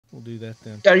We'll do that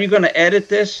then. Are you going to edit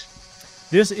this?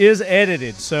 This is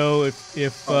edited, so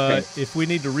Okay. if we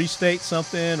need to restate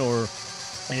something, or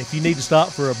if you need to stop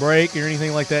for a break or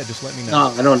anything like that, just let me know.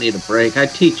 No, I don't need a break. I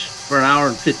teach for an hour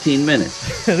and 15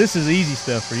 minutes. This is easy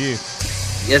stuff for you.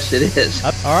 Yes, it is.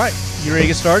 All right, you ready to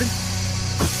get started?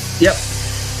 Yep.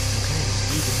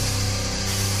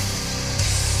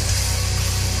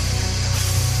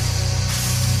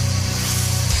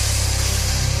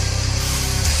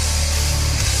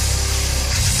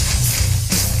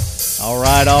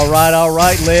 All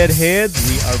right, lead heads.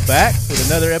 We are back with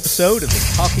another episode of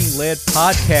the Talking Lead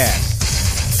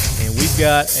podcast. And we've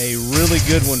got a really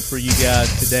good one for you guys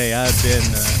today. I've been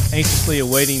anxiously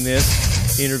awaiting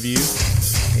this interview,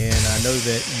 and I know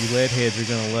that you lead heads are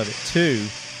going to love it too.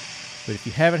 But if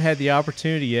you haven't had the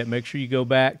opportunity yet, make sure you go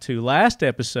back to last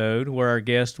episode where our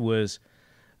guest was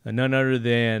none other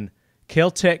than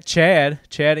Kel-Tec Chad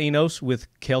Enos with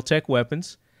Kel-Tec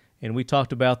Weapons. And we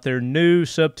talked about their new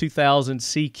Sub-2000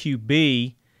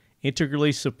 CQB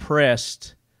integrally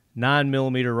suppressed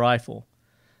 9mm rifle.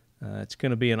 It's going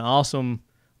to be an awesome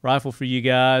rifle for you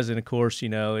guys. And, of course, you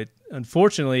know,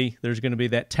 unfortunately, there's going to be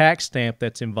that tax stamp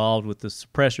that's involved with the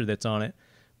suppressor that's on it.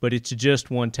 But it's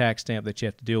just one tax stamp that you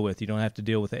have to deal with. You don't have to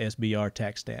deal with the SBR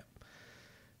tax stamp.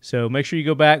 So make sure you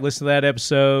go back, listen to that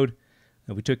episode.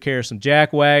 We took care of some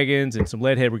jack wagons and some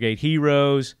Leadhead Brigade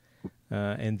heroes.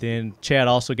 And then Chad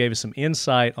also gave us some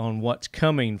insight on what's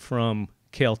coming from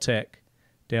Kel-Tec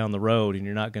down the road, and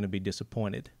you're not going to be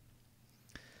disappointed.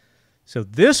 So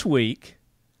this week,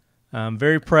 I'm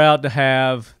very proud to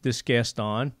have this guest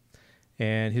on,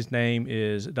 and his name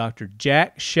is Dr.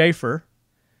 Jack Schafer.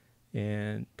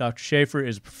 And Dr. Schafer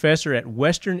is a professor at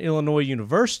Western Illinois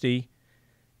University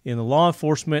in the Law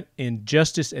Enforcement and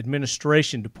Justice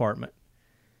Administration Department.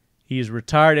 He is a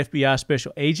retired FBI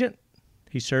special agent.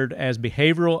 He served as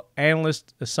behavioral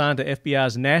analyst assigned to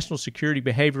FBI's National Security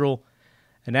Behavioral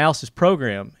Analysis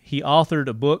Program. He authored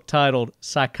a book titled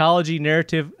Psychology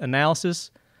Narrative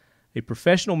Analysis, a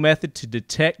professional method to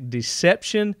detect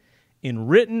deception in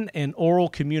written and oral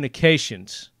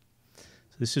communications.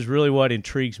 So this is really what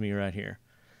intrigues me right here.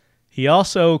 He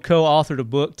also co-authored a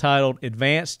book titled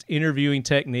Advanced Interviewing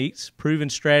Techniques, Proven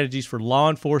Strategies for Law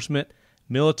Enforcement,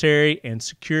 Military, and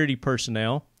Security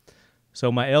Personnel. So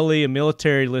my LE and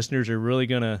military listeners are really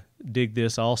going to dig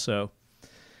this also.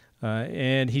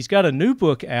 And he's got a new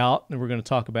book out that we're going to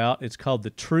talk about. It's called The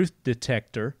Truth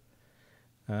Detector.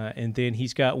 And then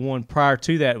he's got one prior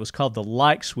to that. It was called The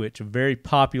Like Switch, a very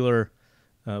popular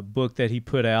book that he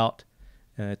put out.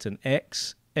 It's an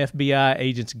ex-FBI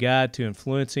agent's guide to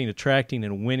influencing, attracting,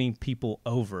 and winning people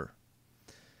over.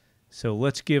 So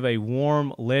let's give a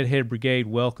warm Leadhead Brigade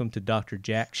welcome to Dr.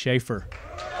 Jack Schafer.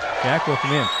 Jack,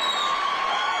 welcome in.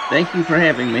 Thank you for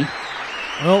having me.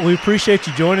 Well, we appreciate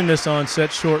you joining us on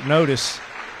such short notice.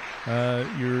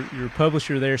 Your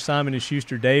publisher there, Simon &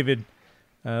 Schuster, David,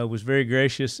 was very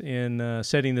gracious in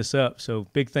setting this up. So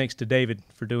big thanks to David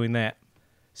for doing that.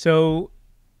 So,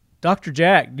 Dr.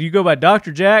 Jack, do you go by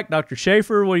Dr. Jack, Dr.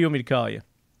 Schafer? What do you want me to call you?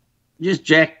 Just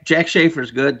Jack. Jack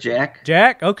Schafer's good, Jack.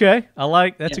 Jack? Okay.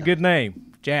 That's a good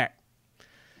name. Jack.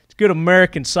 It's a good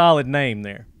American solid name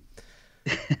there.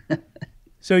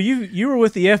 So you were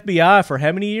with the FBI for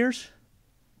how many years?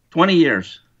 20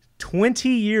 years. 20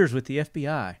 years with the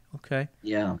FBI. Okay.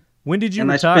 Yeah. When did you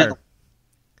and retire? I spent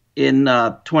in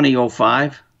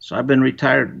 2005. So I've been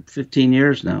retired 15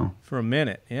 years now. For a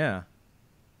minute, yeah.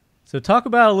 So talk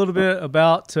about a little bit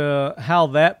about how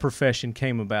that profession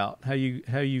came about, how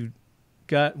you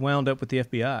got wound up with the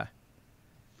FBI.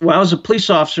 Well, I was a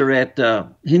police officer at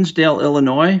Hinsdale,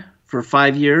 Illinois for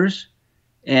 5 years.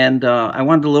 And I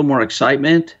wanted a little more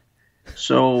excitement,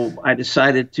 so I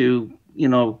decided to,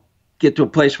 get to a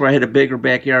place where I had a bigger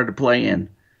backyard to play in.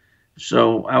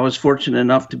 So I was fortunate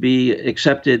enough to be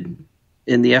accepted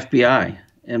in the FBI.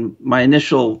 And my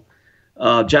initial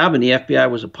job in the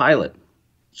FBI was a pilot.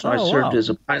 So I served as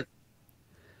a pilot.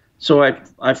 So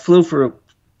I flew for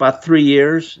about 3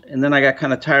 years, and then I got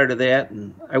kind of tired of that.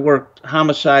 And I worked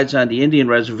homicides on the Indian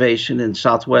reservation in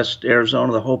southwest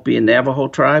Arizona, the Hopi and Navajo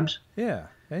tribes. Yeah.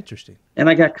 Interesting. And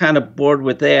I got kind of bored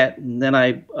with that, and then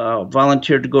I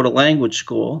volunteered to go to language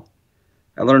school.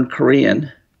 I learned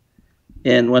Korean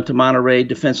and went to Monterey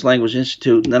Defense Language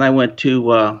Institute, and then I went to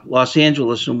Los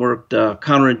Angeles and worked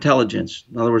counterintelligence.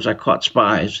 In other words, I caught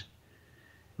spies.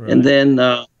 Right. And then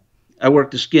I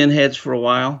worked the skinheads for a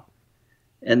while,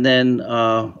 and then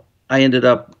I ended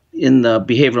up in the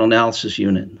behavioral analysis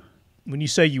unit. When you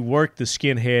say you worked the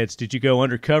skinheads, did you go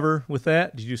undercover with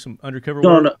that? Did you do some undercover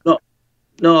work?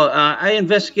 No, I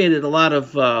investigated a lot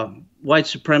of white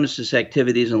supremacist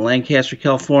activities in Lancaster,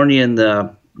 California, and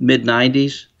the mid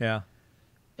 '90s, Yeah.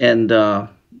 and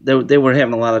they were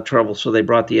having a lot of trouble, so they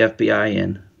brought the FBI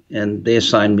in, and they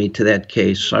assigned me to that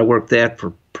case. So I worked that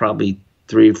for probably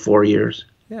 3 or 4 years.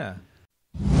 Yeah.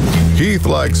 Keith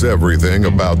likes everything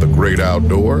about the great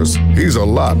outdoors. He's a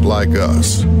lot like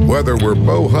us. Whether we're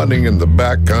bow hunting in the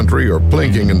backcountry or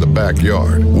plinking in the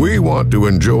backyard, we want to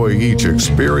enjoy each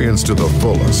experience to the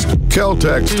fullest.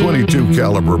 Kel-Tec's 22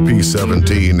 caliber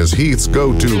P17 is Heath's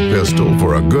go-to pistol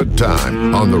for a good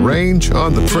time, on the range,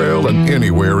 on the trail, and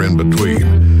anywhere in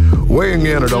between. Weighing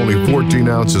in at only 14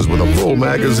 ounces with a full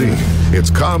magazine, its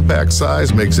compact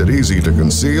size makes it easy to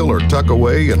conceal or tuck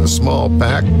away in a small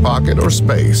pack, pocket, or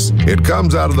space. It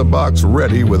comes out of the box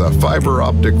ready with a fiber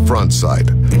optic front sight,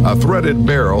 a threaded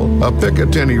barrel, a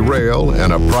Picatinny rail,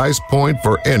 and a price point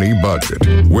for any budget.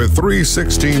 With 3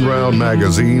 16-round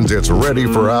magazines, it's ready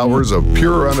for hours of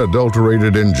pure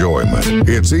unadulterated enjoyment.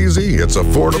 It's easy, it's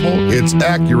affordable, it's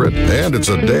accurate, and it's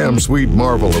a damn sweet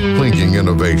marvel of plinking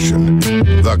innovation.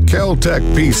 The Kel-Tec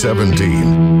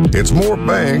P17. It's more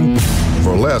bang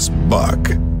for less buck.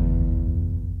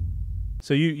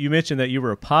 So you mentioned that you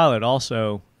were a pilot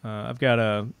also. I've got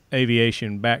a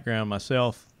aviation background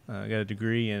myself. I got a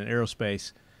degree in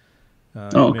aerospace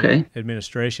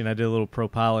administration. I did a little pro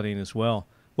piloting as well.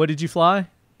 What did you fly?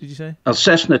 Did you say? A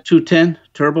Cessna 210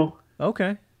 turbo.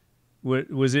 Okay.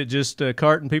 Was it just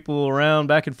carting people around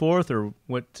back and forth, or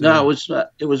what? No,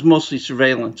 it was mostly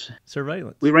surveillance.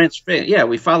 Surveillance. We ran surveillance. Yeah,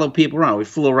 we followed people around. We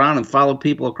flew around and followed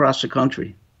people across the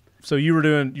country. So you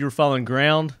were following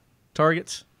ground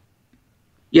targets?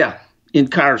 Yeah, in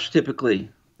cars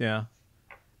typically. Yeah.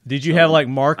 Did you have like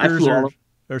markers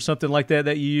or something like that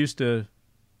you used to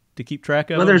keep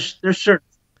track of? Well, there's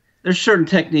certain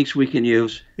techniques we can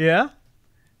use. Yeah.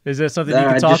 Is that something you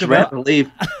can talk about?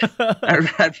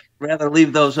 I'd rather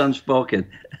leave those unspoken.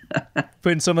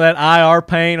 Putting some of that IR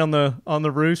paint on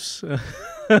the roofs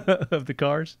of the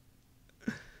cars.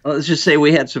 Well, let's just say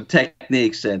we had some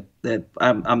techniques that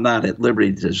I'm not at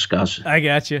liberty to discuss. I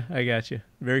got you.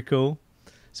 Very cool.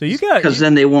 So because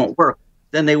then they won't work.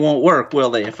 Then they won't work, will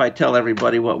they? If I tell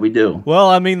everybody what we do. Well,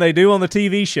 I mean, they do on the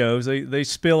TV shows. They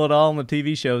spill it all on the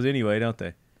TV shows anyway, don't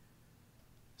they?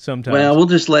 Sometimes. Well, we'll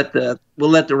just let the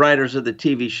writers of the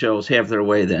TV shows have their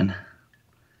way then.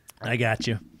 I got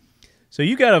you. So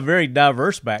you got a very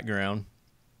diverse background.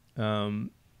 Now,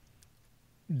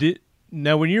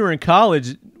 when you were in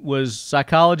college, was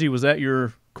psychology, was that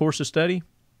your course of study?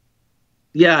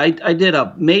 Yeah, I did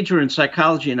a major in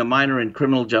psychology and a minor in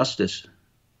criminal justice.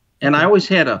 And I always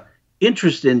had a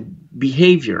interest in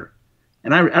behavior.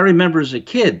 And I remember as a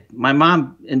kid, my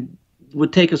mom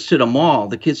would take us to the mall,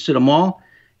 the kids to the mall,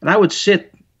 and I would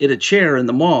sit in a chair in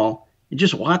the mall and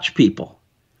just watch people.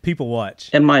 People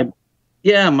watch. And my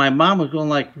mom was going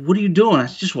like, "What are you doing?" I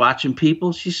was just watching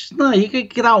people. She said, "No, you can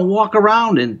get out and walk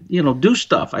around and, do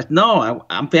stuff." I said, "No,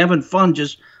 I'm having fun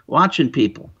just watching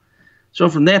people." So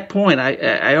from that point,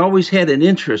 I always had an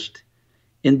interest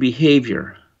in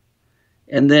behavior.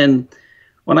 And then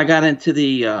when I got into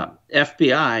the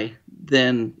FBI,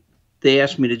 then they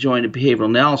asked me to join the behavioral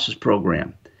analysis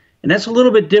program. And that's a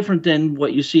little bit different than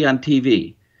what you see on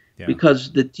TV,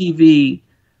 because the TV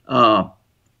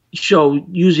show,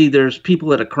 usually there's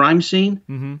people at a crime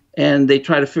scene, and they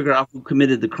try to figure out who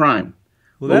committed the crime.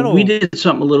 Well, we did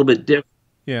something a little bit different.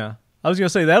 Yeah. I was going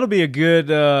to say that'll be a good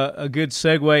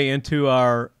segue into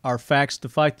our Facts to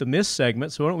Fight the Myths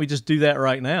segment. So why don't we just do that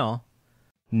right now?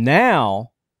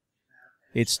 Now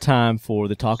it's time for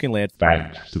the Talking Lead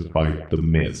Facts to Fight the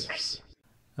Myths.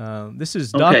 This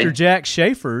is Dr. Jack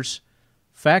Schafer's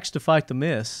Facts to Fight the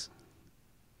Myths,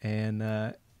 and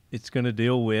it's going to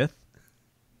deal with...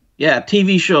 Yeah,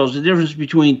 TV shows, the difference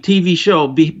between TV show,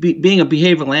 being a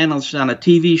behavioral analyst on a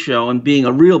TV show and being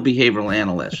a real behavioral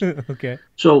analyst. Okay.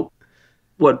 So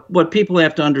what people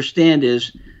have to understand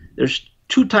is there's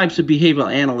two types of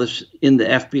behavioral analysts in the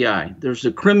FBI. There's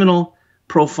a criminal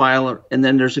profiler, and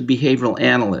then there's a behavioral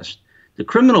analyst. The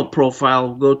criminal profile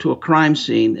will go to a crime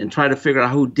scene and try to figure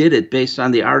out who did it based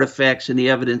on the artifacts and the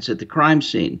evidence at the crime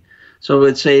scene. So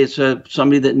let's say it's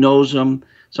somebody that knows them,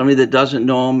 somebody that doesn't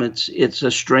know them. It's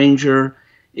a stranger.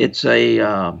 It's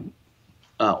a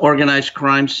organized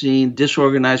crime scene,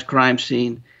 disorganized crime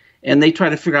scene, and they try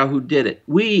to figure out who did it.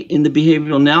 We in the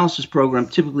behavioral analysis program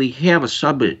typically have a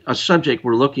subject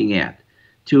we're looking at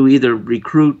to either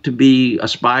recruit to be a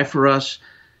spy for us,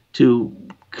 to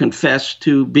confess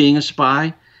to being a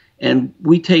spy, and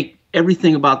we take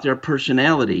everything about their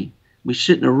personality. We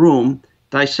sit in a room,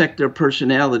 dissect their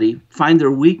personality, find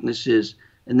their weaknesses,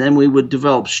 and then we would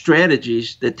develop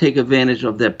strategies that take advantage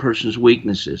of that person's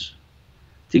weaknesses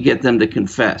to get them to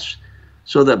confess.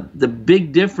 So the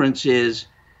big difference is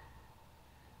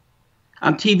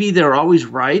On TV, they're always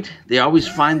right. They always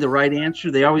find the right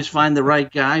answer. They always find the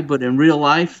right guy. But in real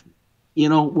life,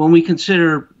 when we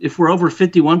consider, if we're over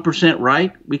 51%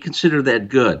 right, we consider that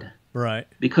good. Right.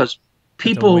 Because That's a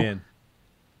people, win.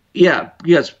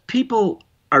 yes, people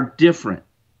are different.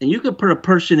 And you could put a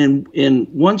person in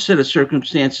one set of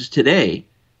circumstances today,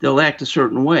 they'll act a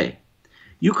certain way.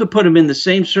 You could put them in the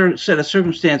same set of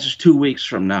circumstances 2 weeks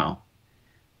from now.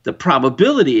 The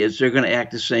probability is they're going to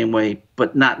act the same way,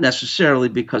 but not necessarily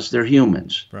because they're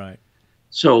humans. Right.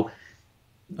 So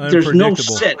there's no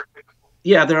set.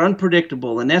 Yeah, they're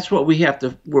unpredictable, and that's what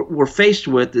we're faced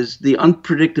with, is the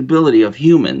unpredictability of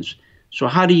humans. So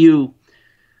how do you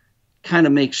kind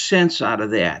of make sense out of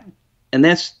that? And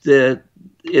that's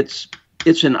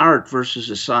it's an art versus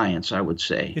a science, I would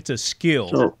say. It's a skill.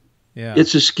 So yeah.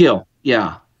 It's a skill.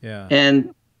 Yeah. Yeah.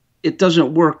 And it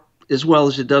doesn't work as well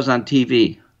as it does on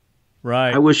TV.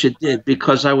 Right. I wish it did,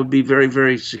 because I would be very,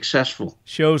 very successful.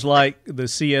 Shows like the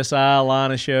CSI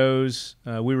line of shows.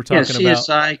 We were talking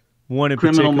CSI, about one in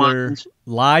Criminal particular. Minds.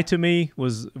 Lie to Me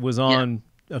was on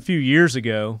a few years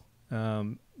ago.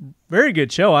 Very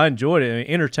good show. I enjoyed it.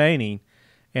 Entertaining.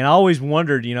 And I always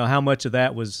wondered, how much of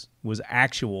that was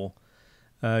actual.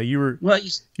 You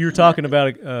were talking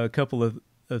about a couple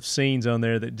of scenes on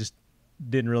there that just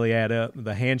didn't really add up.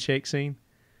 The handshake scene.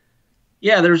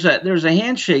 Yeah, there's a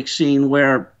handshake scene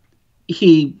where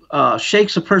he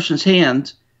shakes a person's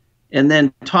hand and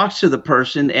then talks to the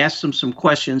person, asks them some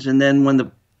questions, and then when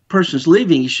the person's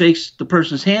leaving, he shakes the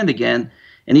person's hand again.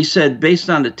 And he said,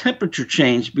 based on the temperature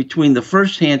change between the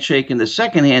first handshake and the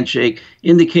second handshake,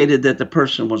 indicated that the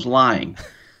person was lying.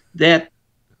 That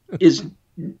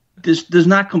does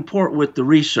not comport with the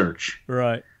research.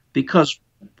 Right. Because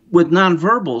with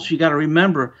nonverbals, you got to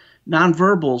remember,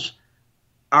 nonverbals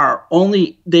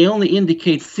only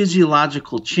indicate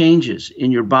physiological changes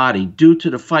in your body due to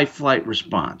the fight-flight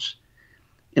response.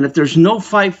 And if there's no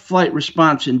fight-flight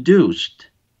response induced,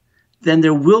 then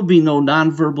there will be no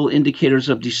nonverbal indicators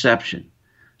of deception.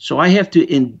 So I have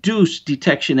to induce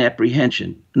detection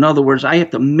apprehension. In other words, I have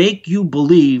to make you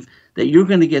believe that you're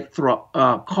going to get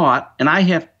caught, and I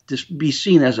have to be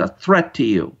seen as a threat to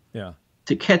you,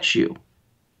 to catch you.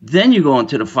 Then you go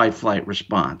into the fight-flight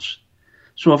response.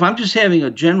 So if I'm just having a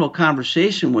general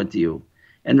conversation with you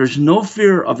and there's no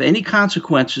fear of any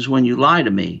consequences when you lie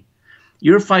to me,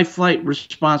 your fight-flight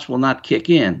response will not kick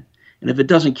in. And if it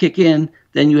doesn't kick in,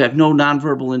 then you have no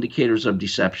nonverbal indicators of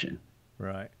deception.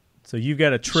 Right. So you've got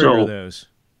to trigger those.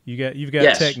 You've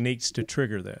got techniques to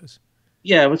trigger those.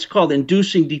 Yeah, what's called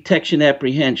inducing detection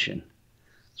apprehension.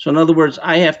 So in other words,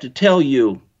 I have to tell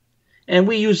you, and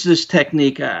we use this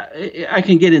technique. I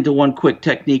can get into one quick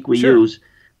technique we use.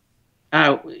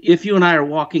 If you and I are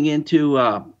walking into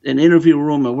an interview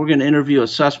room and we're going to interview a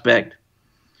suspect,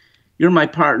 you're my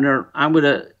partner. I'm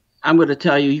going to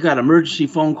tell you got an emergency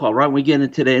phone call right when we get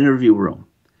into the interview room.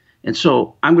 And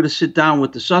so I'm going to sit down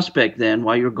with the suspect then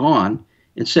while you're gone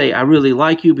and say, I really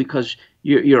like you because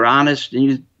you're honest and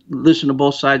you listen to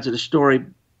both sides of the story.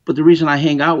 But the reason I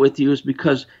hang out with you is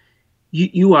because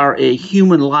you are a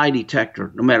human lie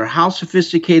detector. No matter how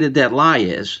sophisticated that lie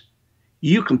is,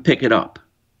 you can pick it up.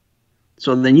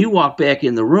 So then you walk back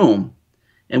in the room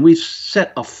and we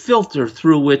set a filter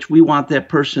through which we want that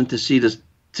person to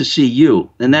see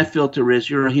you. And that filter is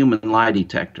you're a human lie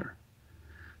detector.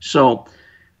 So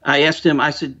I asked him,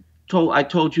 I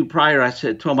told you prior,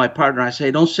 told my partner, I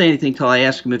say, don't say anything till I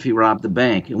ask him if he robbed the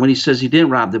bank. And when he says he didn't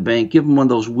rob the bank, give him one of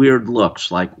those weird looks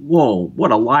like, whoa,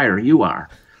 what a liar you are.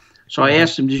 So I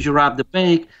asked him, did you rob the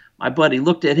bank? My buddy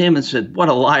looked at him and said, what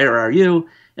a liar are you?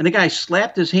 And the guy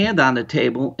slapped his hand on the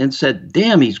table and said,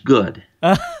 damn, he's good.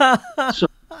 But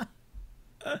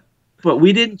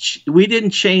we didn't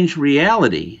change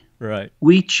reality. Right.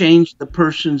 We changed the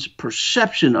person's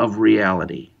perception of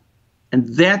reality. And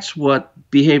that's what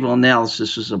behavioral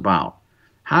analysis is about.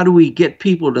 How do we get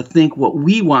people to think what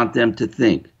we want them to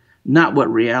think, not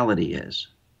what reality is?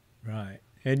 Right.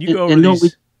 And you go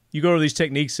over these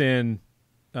techniques in,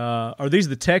 are these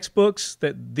the textbooks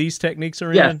that these techniques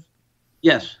are in?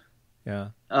 Yes. Yeah.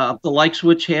 The Like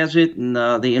Switch has it, and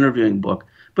the interviewing book.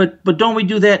 But don't we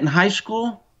do that in high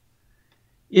school?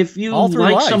 If you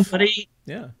like somebody,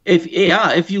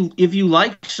 if you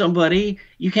like somebody,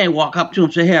 you can't walk up to them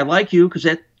and say, "Hey, I like you," because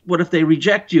what if they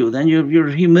reject you? Then you're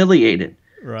humiliated.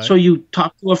 Right. So you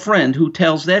talk to a friend who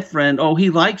tells that friend, "Oh, he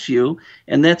likes you,"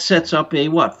 and that sets up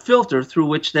a filter through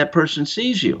which that person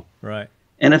sees you. Right.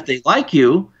 And if they like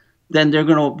you, then they're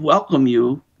going to welcome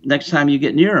you next time you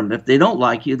get near them. If they don't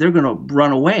like you, they're going to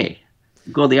run away,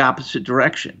 go the opposite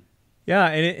direction. Yeah,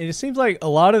 and it seems like a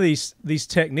lot of these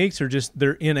techniques are just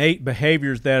they're innate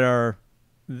behaviors that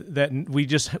that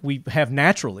we have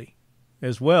naturally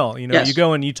as well. You know, Yes. you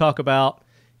go and you talk about,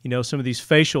 you know, some of these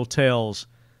facial tells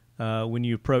when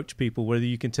you approach people, whether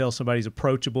you can tell somebody's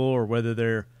approachable or whether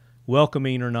they're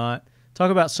welcoming or not.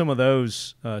 Talk about some of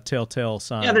those telltale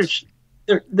signs.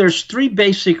 Yeah, there's three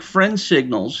basic friend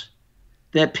signals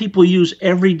that people use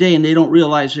every day and they don't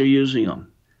realize they're using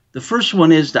them. The first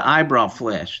one is the eyebrow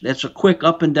flash. That's a quick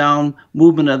up and down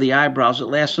movement of the eyebrows. It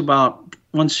lasts about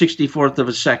 1/64th of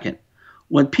a second.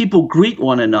 When people greet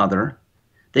one another,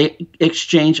 they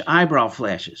exchange eyebrow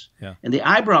flashes. Yeah. And the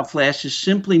eyebrow flashes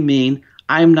simply mean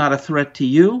I am not a threat to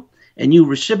you, and you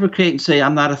reciprocate and say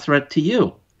I'm not a threat to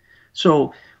you.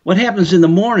 So what happens in the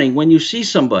morning when you see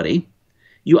somebody,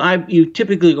 you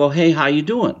typically go, hey, how you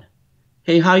doing?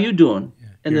 Hey, how you doing?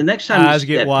 And the next time eyes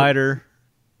get wider.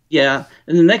 Yeah.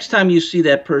 And the next time you see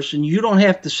that person, you don't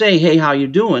have to say, hey, how you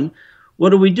doing? What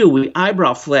do? We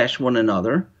eyebrow flash one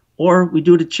another, or we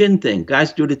do the chin thing.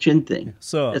 Guys do the chin thing.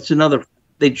 So that's another.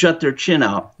 They jut their chin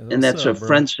out, and that's a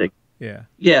friend signal. Yeah.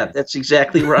 Yeah, that's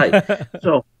exactly right.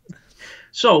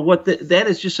 So what that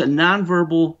is just a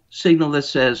nonverbal signal that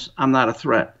says I'm not a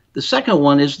threat. The second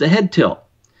one is the head tilt.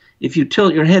 If you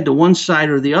tilt your head to one side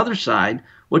or the other side,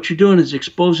 what you're doing is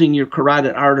exposing your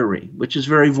carotid artery, which is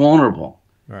very vulnerable.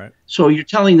 Right. So you're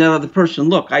telling that other person,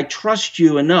 look, I trust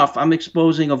you enough. I'm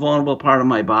exposing a vulnerable part of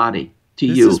my body to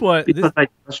you because I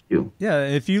trust you. Yeah,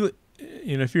 if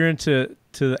you're into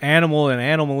animal and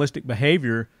animalistic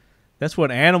behavior, that's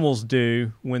what animals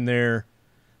do when they're,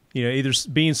 you know, either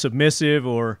being submissive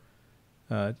or,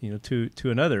 to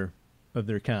another of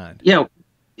their kind. Yeah.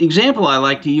 Example I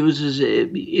like to use is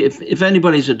if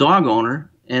anybody's a dog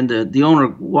owner and the owner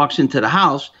walks into the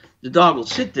house, the dog will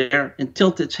sit there and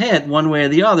tilt its head one way or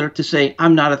the other to say,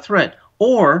 I'm not a threat.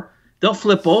 Or they'll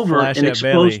flip over flash and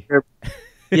expose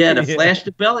belly. flash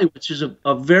the belly, which is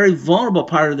a very vulnerable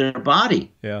part of their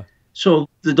body. Yeah. So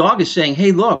the dog is saying,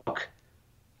 hey, look,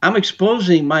 I'm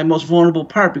exposing my most vulnerable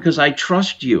part because I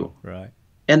trust you. Right.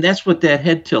 And that's what that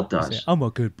head tilt does. I'm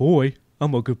a good boy.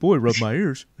 Rub my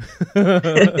ears.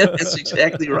 That's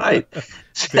exactly right.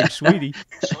 Big sweetie.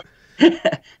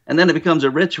 And then it becomes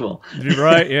a ritual.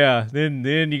 Right, yeah. Then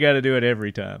you got to do it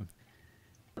every time.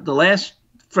 The last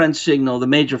friend signal, the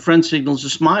major friend signal, is a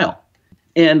smile.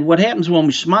 And what happens when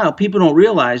we smile, people don't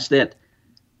realize that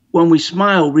when we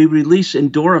smile, we release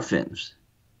endorphins.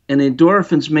 And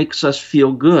endorphins makes us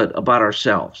feel good about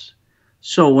ourselves.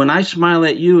 So when I smile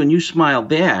at you and you smile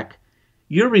back,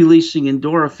 you're releasing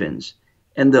endorphins.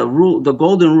 And the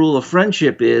golden rule of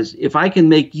friendship is if I can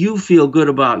make you feel good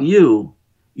about you,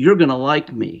 you're going to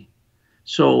like me.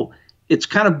 So it's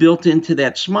kind of built into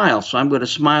that smile. So I'm going to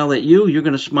smile at you. You're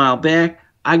going to smile back.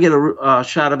 I get a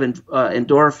shot of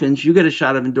endorphins. You get a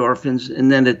shot of endorphins.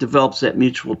 And then it develops that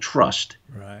mutual trust.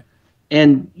 Right.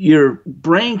 And your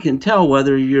brain can tell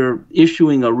whether you're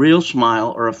issuing a real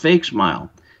smile or a fake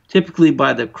smile, typically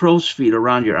by the crow's feet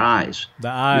around your eyes. The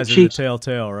eyes are the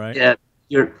telltale, right? Yeah.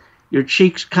 Your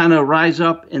cheeks kind of rise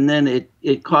up, and then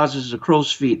it causes a crow's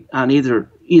feet on either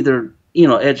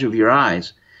edge of your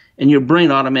eyes, and your brain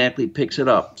automatically picks it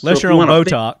up. Unless you're on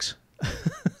Botox.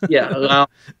 Yeah, well,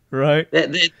 right.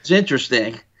 That's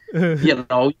interesting. You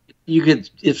know, you could,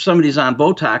 if somebody's on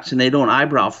Botox and they don't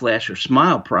eyebrow flash or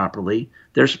smile properly,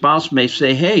 their spouse may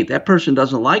say, "Hey, that person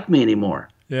doesn't like me anymore."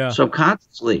 Yeah.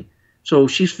 Subconsciously, so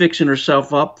she's fixing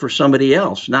herself up for somebody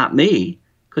else, not me,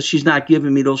 because she's not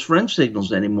giving me those friend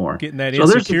signals anymore. Getting that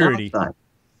insecurity.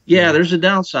 There's a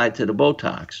downside to the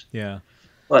Botox. Yeah.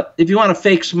 But if you want a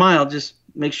fake smile, just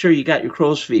make sure you got your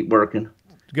crow's feet working.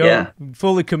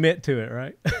 Fully commit to it,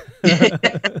 right?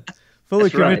 Fully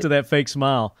commit to that fake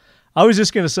smile. I was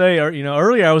just going to say,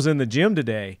 earlier I was in the gym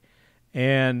today,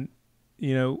 and,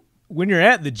 when you're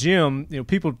at the gym,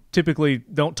 people typically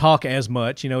don't talk as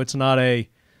much. It's not a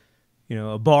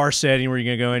bar setting where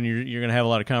you're going to go in and you're going to have a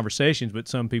lot of conversations, but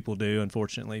some people do,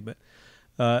 unfortunately. But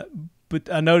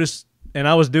I noticed, and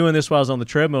I was doing this while I was on the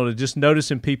treadmill, just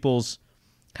noticing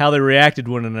how they reacted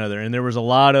to one another. And there was a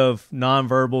lot of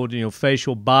nonverbal,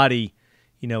 facial body,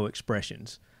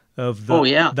 expressions of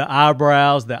the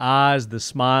eyebrows, the eyes, the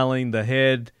smiling, the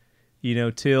head,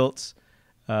 tilts.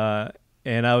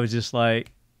 And I was just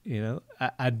like,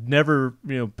 I'd never,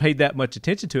 paid that much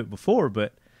attention to it before,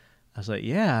 but I was like,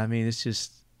 yeah, I mean, it's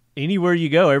just anywhere you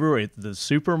go, everywhere, the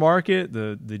supermarket,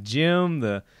 the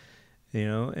gym,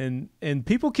 and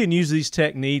people can use these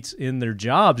techniques in their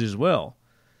jobs as well.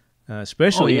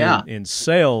 Especially in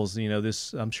sales,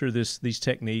 I'm sure these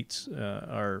techniques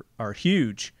are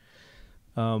huge,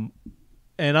 and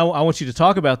I want you to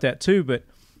talk about that too. But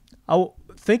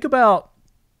think about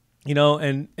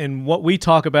and what we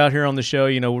talk about here on the show,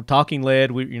 we're talking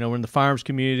lead. We're in the firearms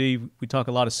community. We talk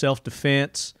a lot of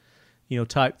self-defense,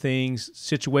 type things,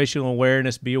 situational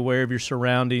awareness, be aware of your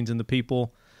surroundings and the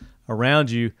people around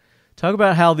you. Talk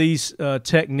about how these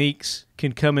techniques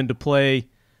can come into play,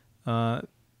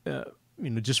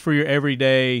 just for your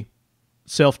everyday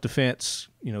self-defense,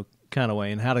 kind of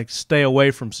way, and how to stay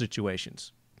away from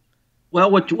situations.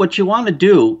 Well, what you want to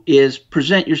do is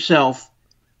present yourself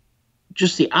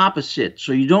just the opposite,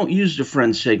 so you don't use the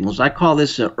friend signals. I call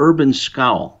this an urban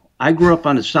scowl. I grew up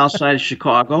on the south side of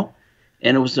Chicago,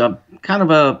 and it was a kind of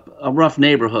a rough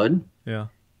neighborhood. Yeah.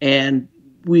 And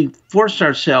we forced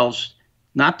ourselves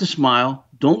not to smile,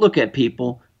 don't look at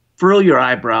people, furrow your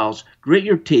eyebrows, grit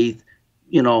your teeth,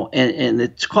 and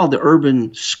it's called the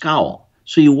urban scowl.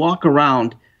 So you walk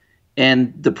around,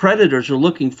 and the predators are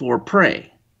looking for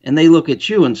prey, and they look at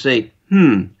you and say,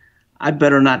 I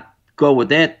better not go with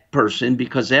that person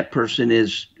because that person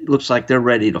looks like they're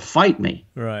ready to fight me.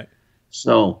 Right.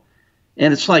 So,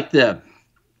 and it's like the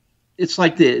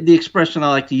expression I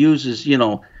like to use is,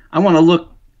 I want to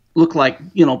look like,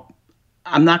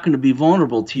 I'm not going to be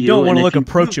vulnerable to you. You don't want to look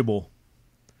approachable.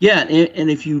 Yeah. And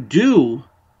if you do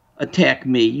attack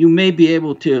me, you may be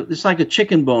able to, it's like a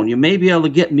chicken bone. You may be able to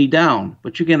get me down,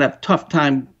 but you're going to have a tough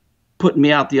time putting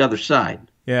me out the other side.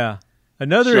 Yeah.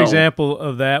 Another example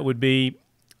of that would be,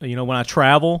 when I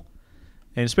travel,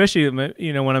 and especially,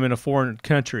 when I'm in a foreign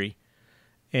country,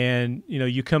 and,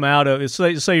 you come out of,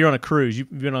 say you're on a cruise. You've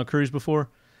been on a cruise before?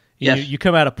 Yes. You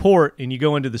come out of port, and you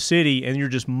go into the city, and you're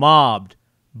just mobbed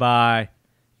by,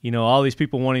 all these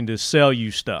people wanting to sell you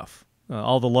stuff.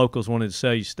 All the locals wanted to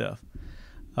sell you stuff.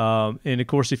 And, of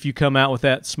course, if you come out with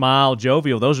that smile,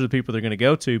 jovial, those are the people they're going to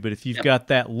go to. But if you've got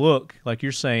that look, like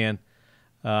you're saying,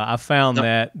 I found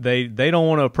that they don't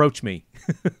want to approach me.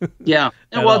 Yeah.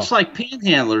 Well, it's like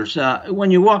panhandlers.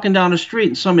 When you're walking down the street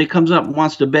and somebody comes up and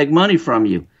wants to beg money from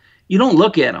you, you don't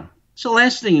look at them. It's the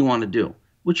last thing you want to do.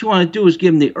 What you want to do is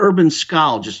give them the urban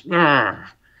scowl, just,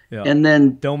 and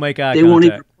then don't make eye they contact. won't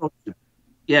even approach you.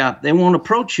 Yeah, they won't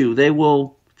approach you. They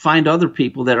will find other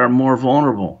people that are more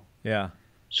vulnerable. Yeah.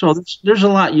 So there's a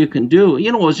lot you can do.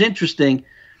 What was interesting?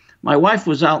 My wife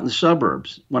was out in the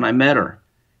suburbs when I met her.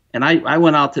 And I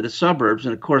went out to the suburbs,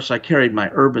 and of course I carried my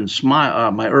urban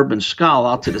smile, my urban scowl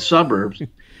out to the suburbs,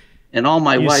 and all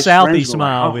my wife's friends were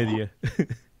smile like, with you.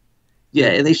 Yeah,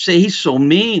 and they say he's so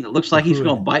mean. It looks like he's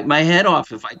going to bite my head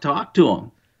off if I talk to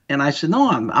him. And I said, no,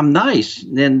 I'm nice.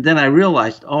 And then I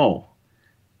realized,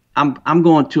 I'm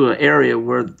going to an area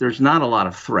where there's not a lot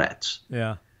of threats,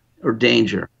 or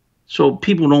danger. So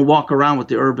people don't walk around with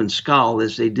the urban scowl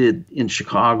as they did in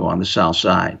Chicago on the south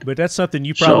side. But that's something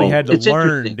you probably had to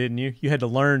learn, didn't you? You had to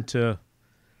learn to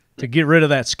get rid of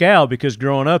that scowl because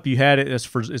growing up you had it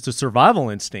it's a survival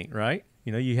instinct, right?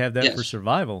 You have that for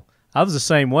survival. I was the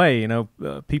same way.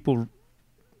 People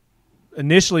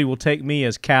initially will take me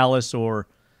as callous or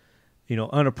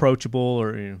unapproachable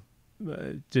or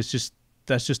that's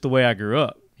just the way I grew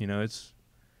up.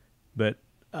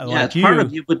 Like it's part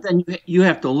of you, but then you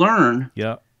have to learn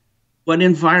what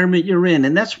environment you're in.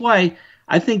 And that's why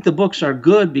I think the books are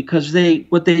good, because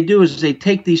what they do is they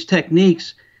take these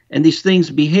techniques and these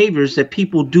behaviors that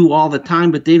people do all the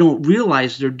time, but they don't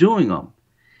realize they're doing them.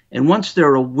 And once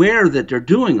they're aware that they're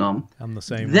doing them,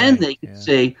 then they can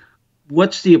say,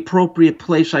 what's the appropriate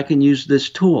place I can use this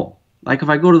tool? Like if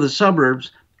I go to the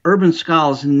suburbs, urban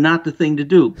scowl is not the thing to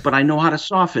do, but I know how to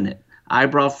soften it.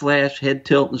 Eyebrow flash, head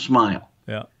tilt, and smile.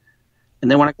 Yeah.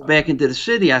 And then when I go back into the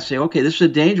city, I say, okay, this is a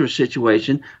dangerous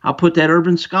situation. I'll put that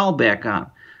urban scowl back on,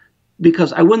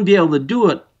 because I wouldn't be able to do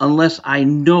it unless I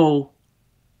know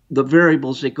the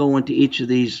variables that go into each of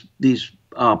these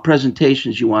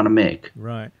presentations you want to make.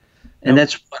 Right. And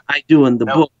that's what I do in the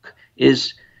book.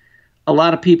 Is a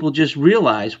lot of people just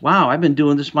realize, wow, I've been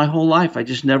doing this my whole life. I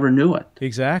just never knew it.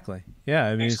 Exactly. Yeah.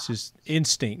 I mean, it's just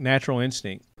instinct, natural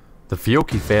instinct. The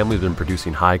Fiocchi family has been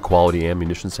producing high-quality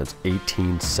ammunition since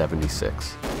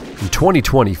 1876. In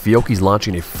 2020, Fiocchi's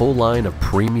launching a full line of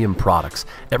premium products,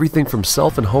 everything from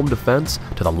self and home defense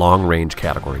to the long-range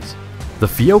categories. The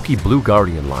Fiocchi Blue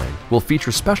Guardian line will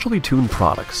feature specially tuned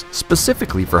products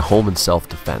specifically for home and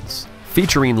self-defense,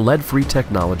 featuring lead-free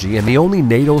technology and the only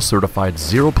NATO-certified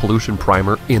zero-pollution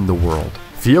primer in the world.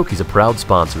 Fiocchi's a proud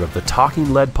sponsor of the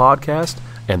Talking Lead podcast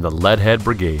and the Leadhead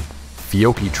Brigade.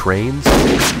 Fiocchi trains,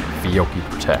 Fiocchi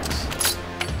protects.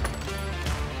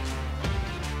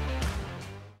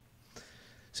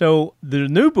 So the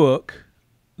new book,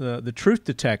 the Truth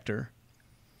Detector,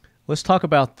 let's talk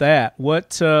about that. What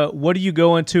do you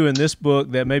go into in this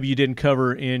book that maybe you didn't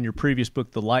cover in your previous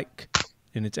book,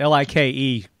 and it's Like,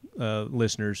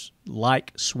 listeners,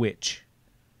 like switch?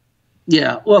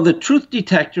 Yeah, well, the truth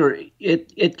detector,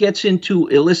 it gets into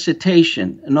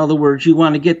elicitation. In other words, you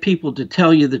want to get people to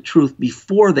tell you the truth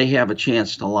before they have a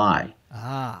chance to lie.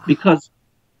 Because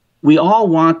we all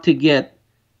want to get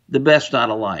the best out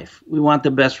of life. We want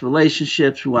the best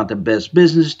relationships. We want the best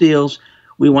business deals.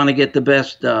 We want to get the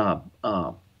best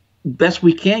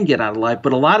we can get out of life.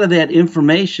 But a lot of that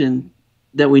information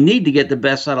that we need to get the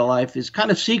best out of life is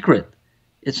kind of secret.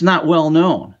 It's not well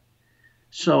known.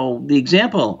 So the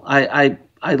example I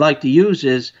like to use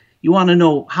is, you want to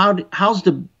know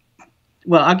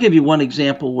well, I'll give you one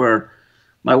example where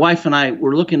my wife and I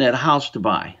were looking at a house to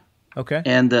buy. Okay.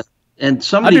 And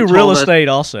somebody I do real estate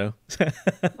also.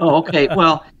 Oh, okay.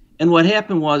 Well, and what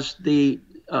happened was the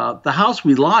house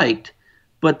we liked,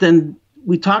 but then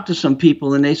we talked to some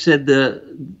people and they said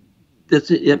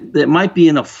it might be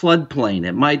in a floodplain.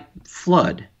 It might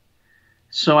flood.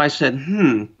 So I said,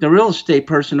 the real estate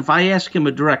person, if I ask him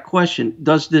a direct question,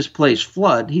 does this place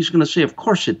flood? He's going to say, of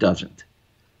course it doesn't.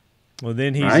 Well,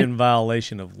 then he's in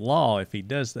violation of law if he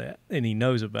does that, and he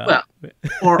knows about it.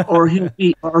 or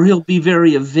he'll be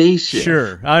very evasive.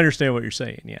 Sure, I understand what you're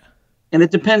saying. Yeah, and it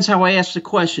depends how I ask the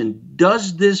question.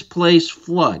 Does this place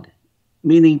flood?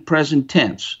 Meaning present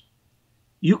tense.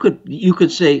 You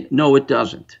could say no, it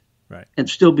doesn't. Right. And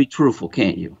still be truthful,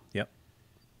 can't you? Yep.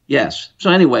 Yes. So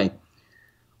anyway,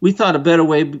 we thought a better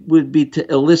way would be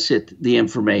to elicit the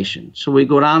information. So we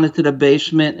go down into the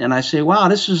basement and I say, wow,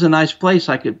 this is a nice place.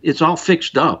 It's all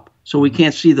fixed up, so we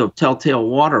can't see the telltale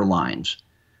water lines,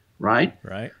 right?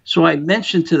 Right. So I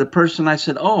mentioned to the person, I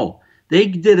said, oh, they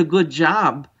did a good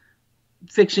job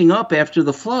fixing up after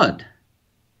the flood.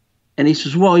 And he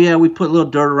says, well, yeah, we put a little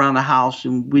dirt around the house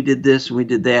and we did this and we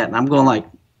did that. And I'm going like,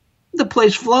 the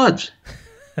place floods,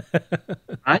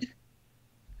 right?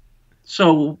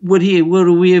 So would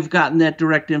we have gotten that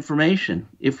direct information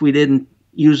if we didn't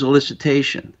use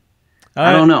elicitation?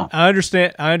 I don't know. I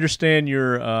understand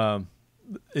your.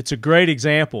 It's a great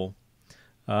example,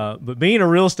 but being a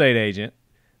real estate agent,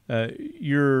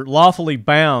 you're lawfully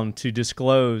bound to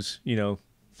disclose,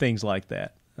 things like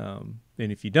that. And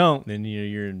if you don't, then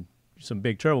you're in some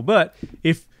big trouble. But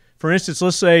if, for instance,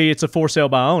 let's say it's a for sale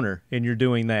by owner, and you're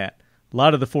doing that. A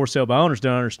lot of the for sale by owners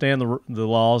don't understand the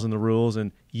laws and the rules.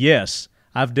 And yes,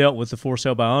 I've dealt with the for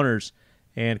sale by owners,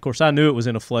 and of course I knew it was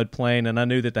in a floodplain, and I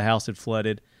knew that the house had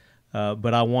flooded.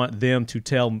 But I want them to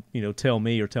tell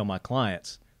me or tell my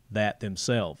clients that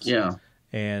themselves. Yeah.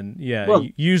 And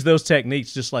use those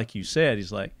techniques just like you said.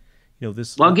 He's like,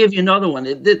 this. Well, I'll give you another one.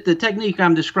 The technique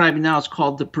I'm describing now is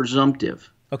called the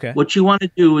presumptive. Okay. What you want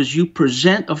to do is you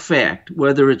present a fact,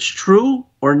 whether it's true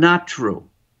or not true.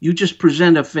 You just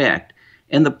present a fact.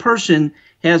 And the person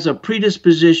has a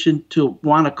predisposition to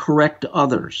want to correct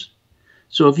others.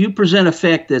 So if you present a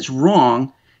fact that's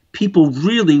wrong, people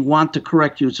really want to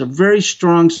correct you. It's a very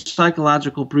strong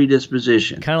psychological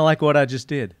predisposition. Kind of like what I just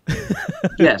did.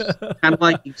 Yes, kind of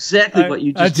like exactly what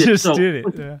you just did. I just did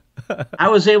it. Yeah. I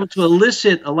was able to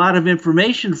elicit a lot of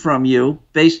information from you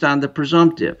based on the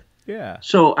presumptive. Yeah.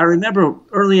 So I remember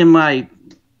early in my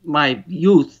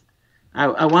youth,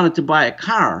 I wanted to buy a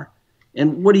car.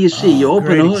 And what do you see? You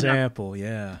open a hood. Example,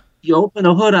 yeah. You open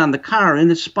a hood on the car and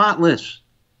it's spotless.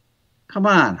 Come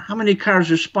on, how many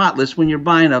cars are spotless when you're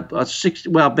buying a 60?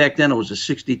 Well, back then it was a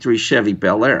 '63 Chevy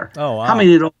Bel Air. Oh, wow. How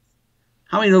many of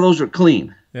those are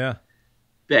clean? Yeah.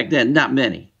 Back then, not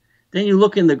many. Then you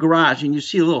look in the garage and you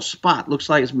see a little spot. Looks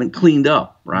like it's been cleaned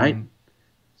up, right? Mm-hmm.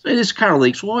 So this car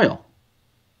leaks oil.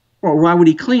 Well, why would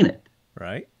he clean it?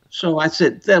 Right. So I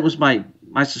said that was my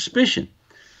suspicion.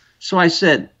 So I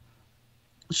said.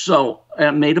 So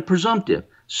I made a presumptive.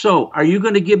 So are you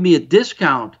going to give me a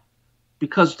discount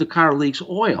because the car leaks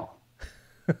oil?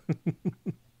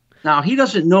 Now, he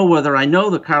doesn't know whether I know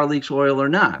the car leaks oil or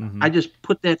not. Mm-hmm. I just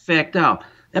put that fact out.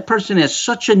 That person has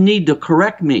such a need to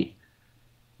correct me.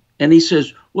 And he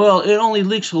says, well, it only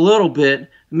leaks a little bit.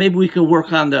 Maybe we can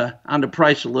work on the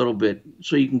price a little bit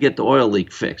so you can get the oil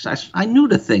leak fixed. I knew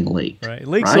the thing leaked. Right. It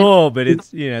leaks oil, but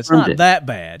it's not that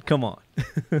bad. Come on.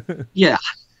 Yeah.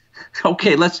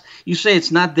 Okay, you say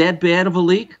it's not that bad of a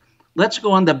leak? Let's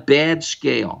go on the bad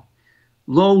scale.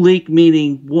 Low leak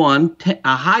meaning 1,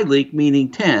 a high leak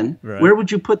meaning 10. Right. Where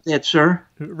would you put that, sir?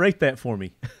 Rate that for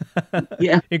me.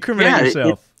 Yeah. Incriminate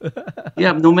yourself.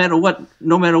 Yeah, no matter what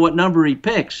number he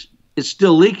picks, it's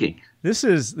still leaking. This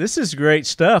is great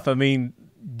stuff. I mean,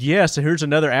 yes, here's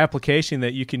another application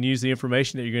that you can use the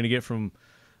information that you're going to get from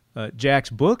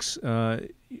Jack's books.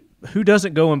 Who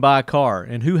doesn't go and buy a car,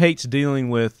 and who hates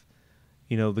dealing with,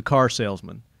 the car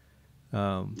salesman?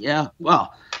 Yeah,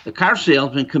 well, the car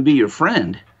salesman can be your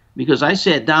friend. because I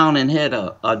sat down and had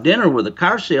a dinner with a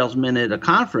car salesman at a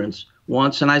conference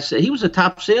once, and I said, he was a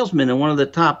top salesman in one of the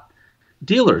top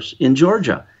dealers in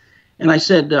Georgia. And I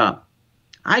said,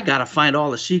 I got to find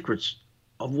all the secrets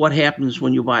of what happens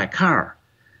when you buy a car.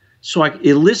 So I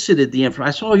elicited the information.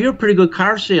 I said, oh, you're a pretty good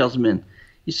car salesman.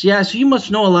 He said, yeah, so you must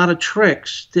know a lot of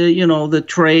tricks to, the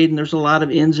trade, and there's a lot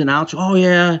of ins and outs. Oh,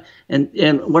 yeah.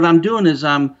 And what I'm doing is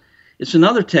it's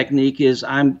another technique it's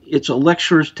a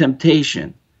lecturer's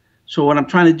temptation. So what I'm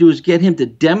trying to do is get him to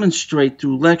demonstrate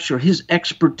through lecture his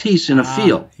expertise in a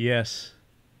field. Yes.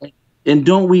 And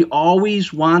don't we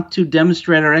always want to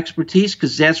demonstrate our expertise?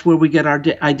 Because that's where we get our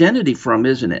identity from,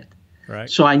 isn't it? Right.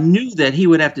 So I knew that he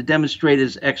would have to demonstrate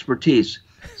his expertise.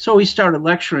 So he started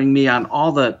lecturing me on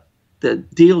all the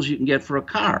deals you can get for a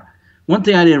car. One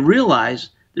thing I didn't realize,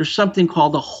 there's something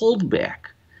called a holdback.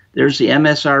 There's the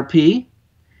MSRP,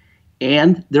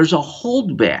 and there's a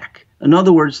holdback. In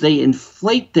other words, they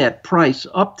inflate that price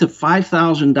up to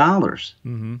 $5,000.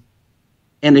 Mm-hmm.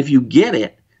 And if you get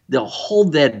it, they'll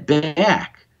hold that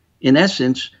back. In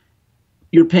essence,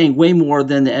 you're paying way more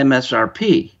than the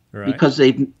MSRP, right, because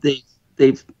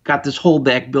they've got this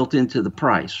holdback built into the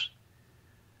price.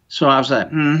 So I was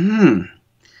like,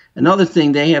 Another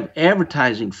thing, they have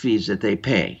advertising fees that they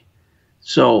pay.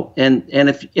 So and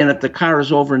if the car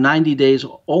is over 90 days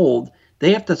old,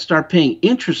 they have to start paying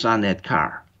interest on that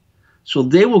car. So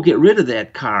they will get rid of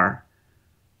that car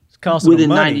within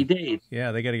 90 days.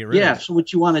 Yeah, they got to get rid of it. Yeah, so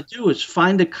what you want to do is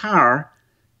find a car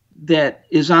that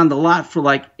is on the lot for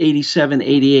like 87,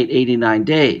 88, 89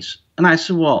 days. And I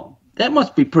said, well, that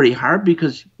must be pretty hard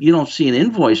because you don't see an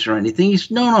invoice or anything. He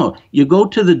said, no. You go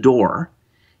to the door,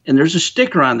 and there's a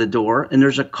sticker on the door, and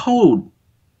there's a code.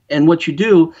 And what you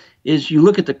do is you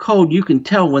look at the code. You can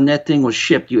tell when that thing was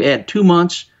shipped. You add 2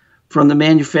 months from the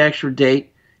manufacturer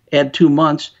date, add 2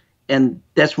 months, and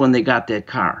that's when they got that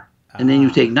car. And then you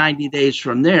take 90 days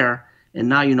from there, and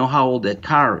now you know how old that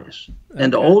car is. Okay.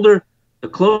 And the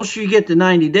closer you get to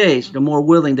 90 days, the more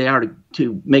willing they are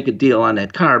to make a deal on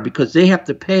that car, because they have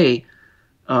to pay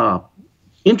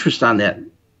interest on the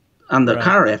right,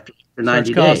 car after 90 days.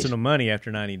 It's costing them money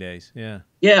after 90 days. Yeah.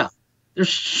 Yeah.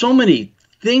 There's so many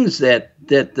things that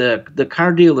the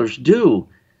car dealers do.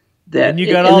 And you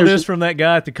got all this from that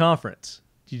guy at the conference.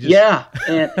 Yeah.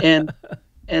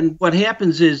 And what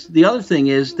happens is, the other thing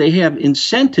is, they have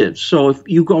incentives. So if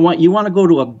you want to go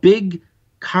to a big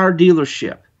car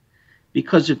dealership,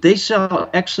 because if they sell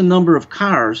X number of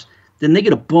cars, then they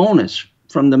get a bonus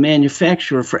from the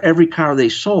manufacturer for every car they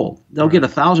sold. They'll get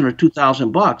 $1,000 or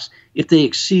 $2,000 if they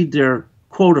exceed their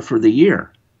quota for the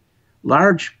year.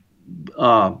 Large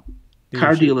car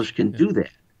dealers can do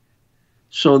that.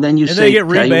 So then they get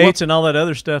rebates and all that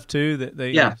other stuff too that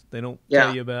they don't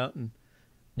tell you about. And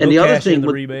the other thing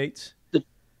with rebates. The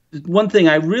one thing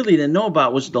I really didn't know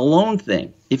about was the loan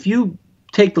thing. If you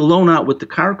take the loan out with the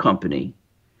car company,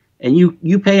 and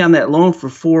you pay on that loan for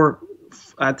 4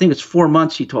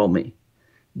 months, he told me,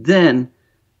 then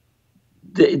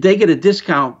they get a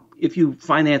discount if you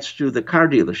finance through the car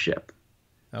dealership.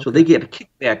 Okay. So they get a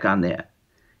kickback on that.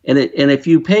 And if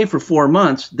you pay for 4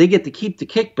 months, they get to keep the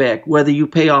kickback whether you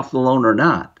pay off the loan or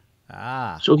not.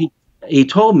 So he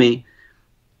told me,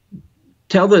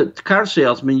 tell the car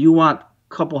salesman you want a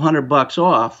couple $100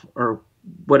 off, or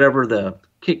whatever the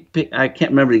I can't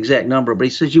remember the exact number, but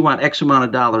he says you want X amount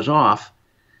of dollars off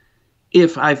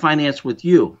if I finance with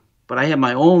you. But I have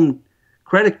my own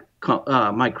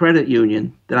my credit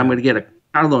union that I'm going to get a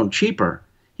car loan cheaper.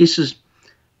 He says,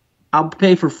 I'll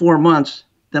pay for 4 months,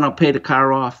 then I'll pay the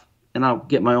car off, and I'll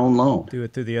get my own loan. Do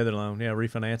it through the other loan. Yeah,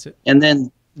 refinance it. And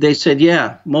then they said,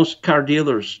 yeah, most car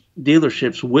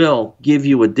dealerships will give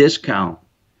you a discount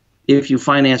if you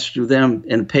finance through them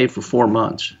and pay for 4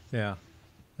 months. Yeah.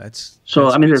 That's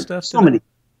there's stuff so many.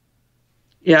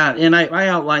 Yeah, and I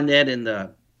outlined that in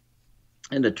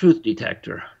the Truth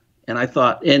Detector, and I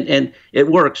thought, and it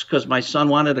works because my son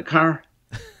wanted a car.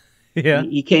 Yeah,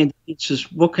 he came. He says,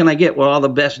 "What can I get? Well, all the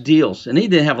best deals." And he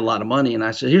didn't have a lot of money, and I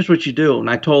said, "Here's what you do." And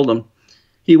I told him.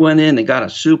 He went in and got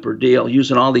a super deal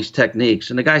using all these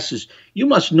techniques. And the guy says, "You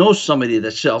must know somebody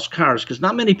that sells cars because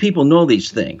not many people know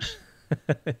these things."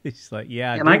 He's like,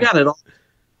 "Yeah," I got it all.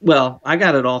 Well, I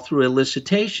got it all through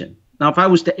elicitation. Now, if I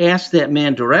was to ask that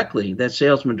man directly, that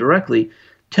salesman directly,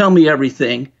 tell me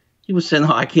everything, he would say,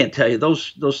 no, I can't tell you.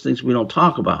 Those things we don't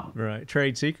talk about. Right.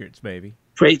 Trade secrets, baby.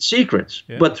 Trade secrets.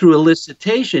 Yeah. But through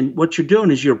elicitation, what you're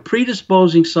doing is you're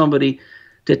predisposing somebody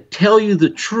to tell you the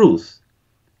truth.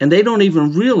 And they don't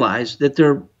even realize that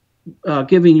they're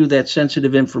giving you that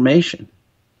sensitive information.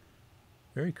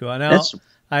 Very cool. Now,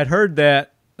 I'd heard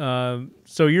that.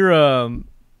 So you're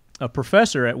a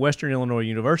professor at Western Illinois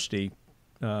University.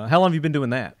 How long have you been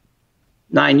doing that?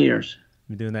 9 years.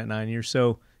 You've been doing that 9 years.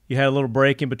 So you had a little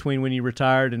break in between when you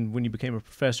retired and when you became a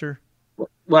professor?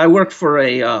 Well, I worked for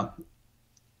a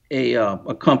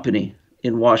company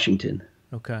in Washington.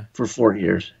 Okay. For 4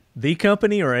 years. The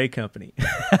company or a company?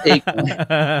 A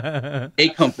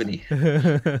company.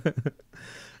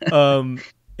 And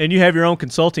you have your own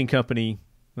consulting company.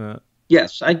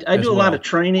 Yes, I do a lot of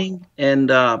training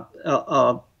and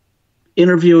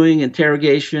interviewing,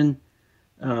 interrogation.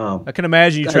 I can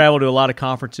imagine you travel to a lot of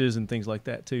conferences and things like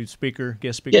that too.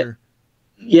 Guest speaker.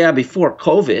 Yeah, before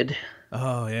COVID.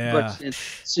 Oh yeah. But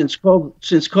since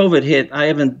COVID hit, I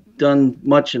haven't done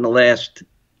much in the last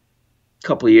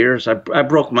couple of years. I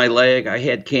broke my leg. I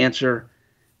had cancer,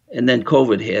 and then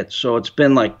COVID hit. So it's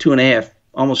been like 2.5,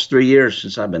 almost 3 years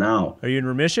since I've been out. Are you in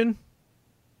remission?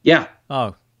 Yeah.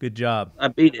 Oh, good job. I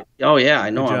beat it. Oh yeah, I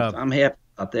know. I'm happy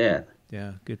about that.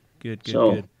 Yeah, good.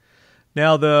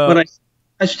 Now but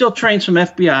I still train some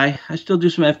FBI. I still do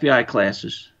some FBI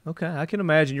classes. Okay, I can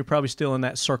imagine you're probably still in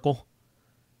that circle.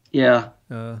 Yeah.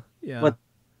 Yeah. But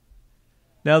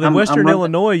now, in Western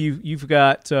Illinois, you've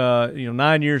got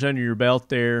 9 years under your belt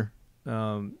there,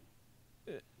 doing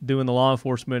the law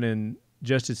enforcement and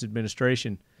justice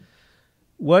administration.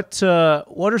 What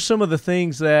are some of the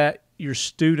things that your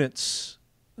students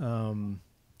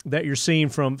that you're seeing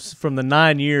from the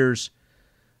 9 years?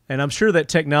 And I'm sure that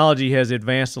technology has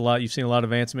advanced a lot. You've seen a lot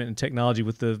of advancement in technology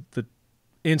with the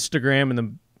Instagram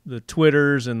and the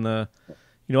Twitters and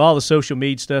all the social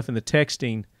media stuff and the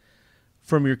texting.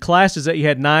 From your classes that you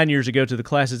had 9 years ago to the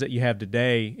classes that you have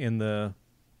today in the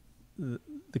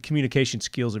communication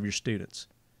skills of your students?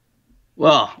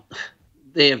 Well,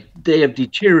 they have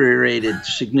deteriorated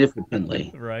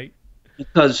significantly. Right.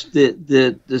 Because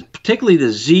the particularly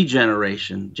the Z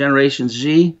Generation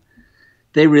Z,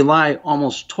 they rely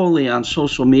almost totally on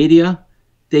social media.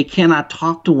 They cannot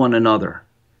talk to one another.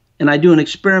 And I do an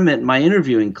experiment in my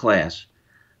interviewing class.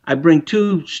 I bring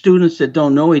two students that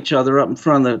don't know each other up in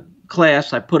front of the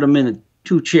class. I put them in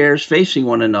 2 chairs facing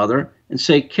one another and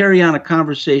say, carry on a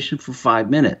conversation for 5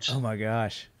 minutes. Oh my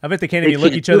gosh. I bet they can't even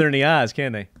look each other in the eyes,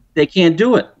 can they? They can't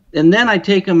do it. And then I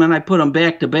take them and I put them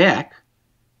back to back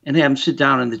and have them sit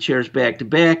down in the chairs back to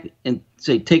back and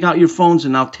say, take out your phones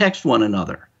and now text one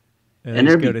another. And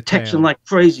they're texting like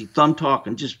crazy, thumb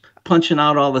talking, just punching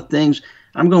out all the things.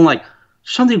 I'm going like,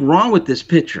 something wrong with this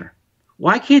picture.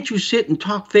 Why can't you sit and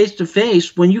talk face to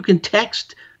face when you can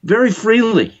text very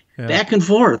freely, back and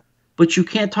forth, but you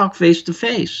can't talk face to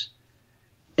face?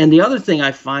 And the other thing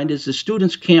I find is the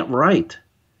students can't write.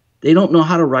 They don't know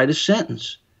how to write a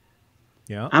sentence.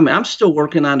 Yeah. I mean, I'm still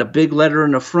working on a big letter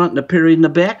in the front and a period in the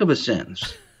back of a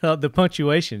sentence. The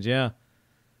punctuations, yeah.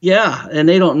 Yeah, and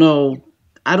they don't know.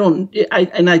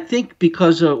 I think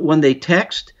because when they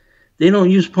text, they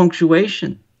don't use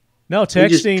punctuation. No,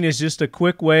 texting is just a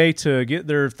quick way to get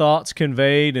their thoughts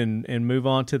conveyed and move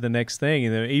on to the next thing.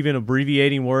 And even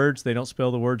abbreviating words, they don't spell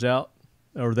the words out,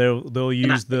 or they'll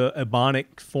use the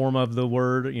ebonic form of the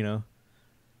word.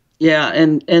 Yeah,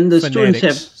 and the phonetics. Students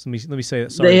have. Let me say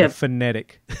that. Sorry,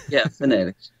 phonetic. Yeah,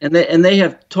 phonetics, and they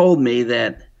have told me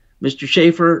that, Mr.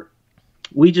 Schafer,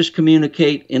 we just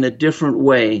communicate in a different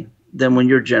way than when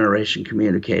your generation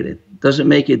communicated. Doesn't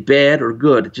make it bad or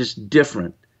good. It's just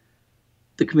different.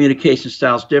 The communication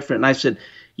style is different. And I said,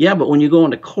 yeah, but when you go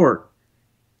into court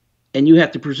and you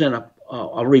have to present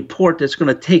a report that's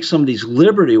going to take somebody's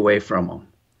liberty away from them,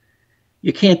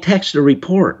 you can't text a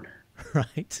report.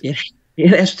 Right. It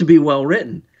has to be well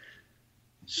written.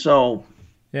 So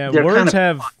yeah, words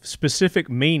have specific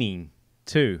meaning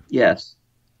too. Yes.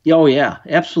 Oh yeah,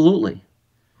 absolutely.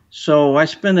 So I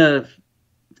spent a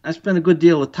good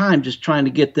deal of time just trying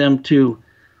to get them to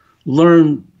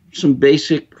learn some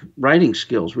basic writing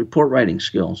skills, report writing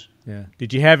skills. Yeah.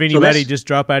 Did you have anybody just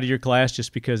drop out of your class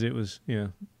just because it was,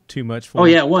 too much for them? Oh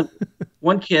yeah,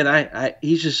 one kid,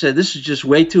 he just said, this is just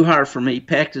way too hard for me. He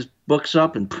packed his books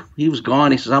up and he was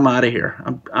gone. He says, I'm out of here.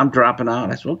 I'm dropping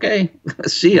out. I said, okay,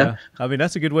 see ya. Yeah. I mean,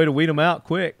 that's a good way to weed them out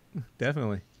quick.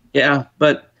 Definitely. Yeah,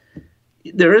 but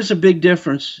there is a big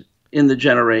difference in the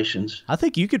generations. I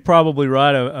think you could probably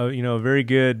write a very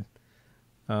good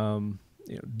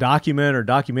document or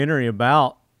documentary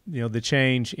about the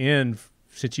change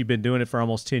since you've been doing it for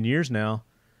almost 10 years now,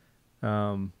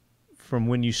 from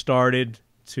when you started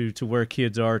to where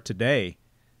kids are today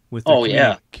with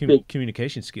their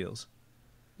communication skills.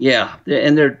 Yeah,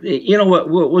 and they're what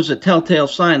was a telltale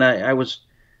sign? I was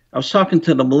talking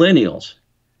to the millennials,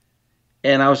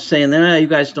 and I was saying, you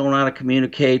guys don't know how to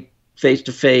communicate face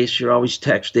to face. You're always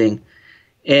texting.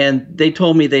 And they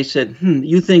told me, they said,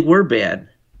 you think we're bad.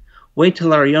 Wait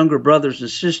till our younger brothers and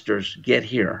sisters get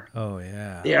here. Oh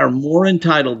yeah. They are more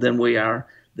entitled than we are.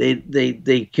 They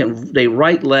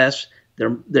write less.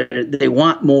 They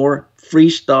want more free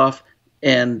stuff.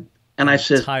 And I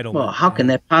said, well, how can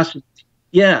that possibly?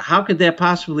 Yeah, how could that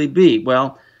possibly be?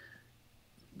 Well,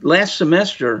 last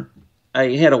semester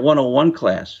I had a 101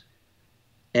 class,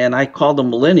 and I called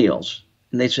them millennials,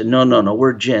 and they said, no,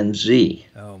 we're Gen Z.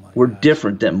 Oh my we're gosh.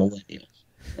 different than millennials.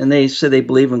 And they said they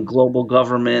believe in global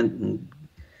government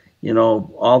and,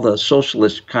 all the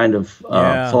socialist kind of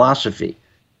philosophy.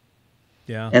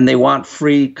 Yeah. And they want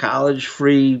free college,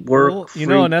 free work, free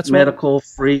and that's medical,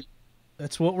 free.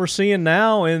 That's what we're seeing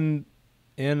now in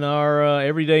our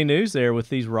everyday news there with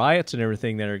these riots and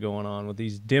everything that are going on with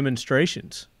these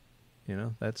demonstrations.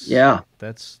 That's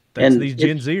and these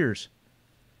Gen Zers.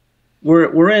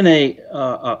 We're in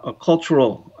a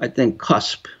cultural, I think,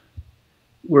 cusp.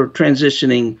 We're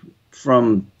transitioning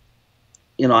from,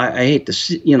 I hate to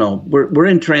see, we're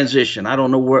in transition. I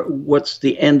don't know what's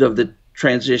the end of the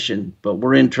transition, but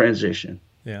we're in transition.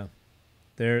 Yeah,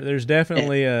 there's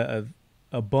definitely a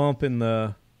bump in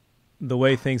the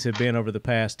way things have been over the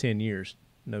past 10 years,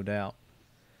 no doubt.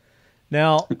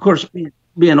 Now, of course,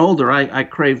 being older, I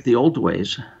crave the old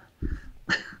ways.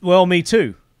 Well, me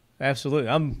too. Absolutely.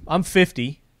 I'm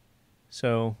 50.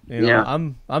 So,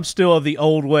 I'm still of the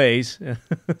old ways.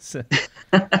 So,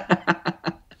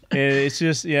 it's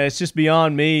just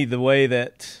beyond me the way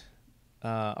that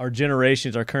our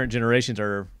current generations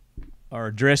are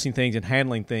addressing things and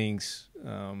handling things.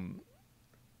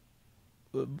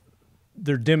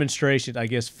 Their demonstrations, I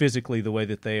guess, physically the way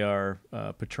that they are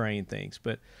portraying things.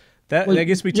 But that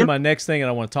gets me to my next thing that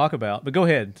I want to talk about. But go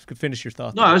ahead, finish your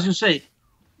thought. No, I was going to say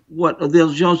what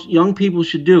those young people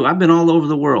should do. I've been all over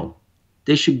the world.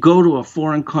 They should go to a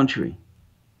foreign country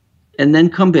and then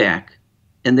come back,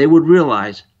 and they would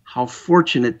realize how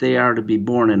fortunate they are to be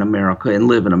born in America and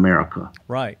live in America.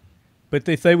 Right. But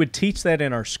if they would teach that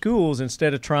in our schools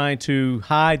instead of trying to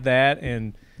hide that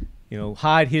and,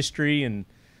 hide history and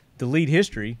delete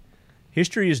history,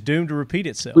 history is doomed to repeat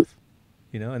itself.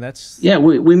 And that's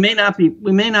we may not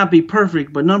be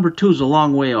perfect, but number 2 is a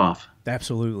long way off.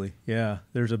 Absolutely. Yeah.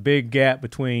 There's a big gap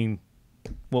between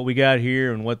what we got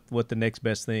here and what the next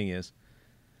best thing is.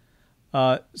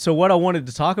 So what I wanted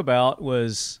to talk about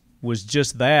was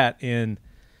just that, and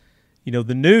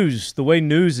the news, the way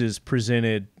news is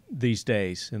presented these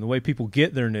days, and the way people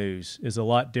get their news is a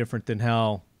lot different than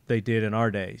how they did in our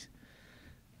days.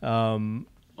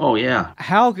 Oh yeah.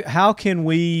 How can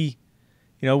we,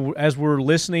 as we're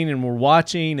listening and we're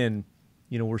watching and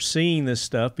we're seeing this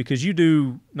stuff, because you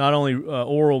do not only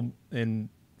oral and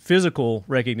physical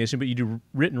recognition, but you do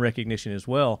written recognition as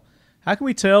well. How can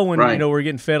we tell when we're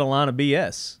getting fed a line of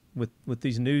BS with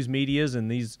these news medias and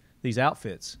these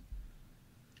outfits?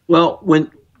 Well,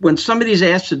 when somebody's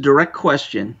asked a direct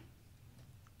question,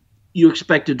 you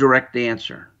expect a direct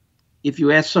answer. If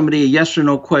you ask somebody a yes or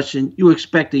no question, you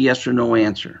expect a yes or no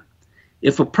answer.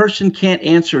 If a person can't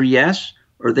answer yes,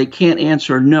 or they can't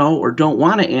answer no, or don't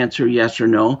want to answer yes or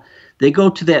no, they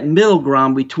go to that middle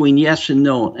ground between yes and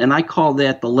no, and I call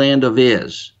that the land of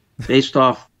is, based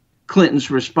off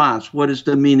Clinton's response. What is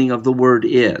the meaning of the word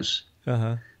is?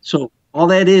 Uh-huh. So all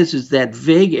that is that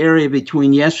vague area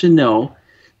between yes and no.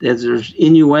 There's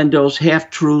innuendos,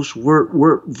 half-truths,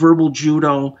 verbal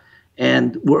judo,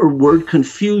 and word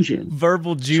confusion.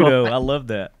 Verbal judo, I love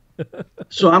that.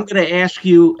 So I'm going to ask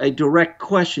you a direct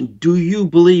question. Do you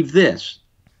believe this?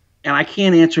 And I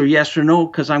can't answer yes or no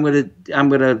because I'm going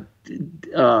to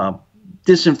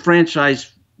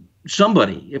disenfranchise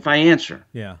somebody if I answer.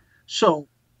 Yeah. So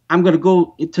I'm going to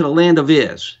go into the land of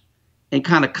is and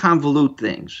kind of convolute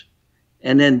things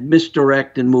and then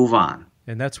misdirect and move on.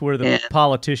 And that's where the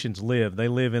politicians live. They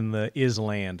live in the is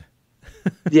land.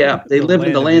 Yeah, they live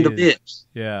in the land of is.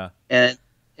 Yeah.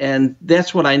 And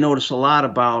that's what I notice a lot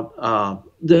about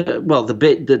the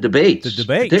debates. The debates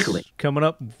particularly coming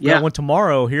up. Got one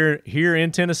tomorrow here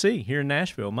in Tennessee, here in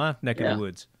Nashville, my neck of the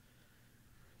woods.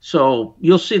 So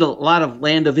you'll see a lot of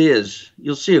land of is.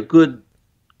 You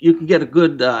can get a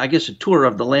good, I guess, a tour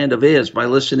of the land of is by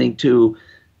listening to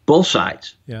both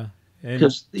sides. Yeah. And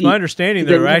it's my understanding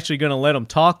they're actually going to let them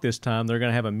talk this time. They're going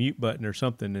to have a mute button or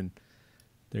something, and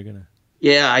they're going to.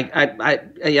 Yeah, I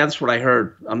that's what I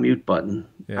heard, a mute button.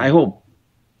 Yeah. I hope.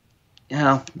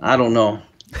 Yeah, I don't know.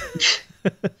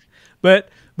 But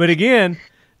again,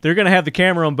 they're going to have the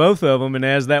camera on both of them, and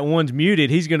as that one's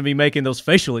muted, he's going to be making those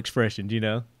facial expressions,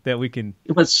 that we can.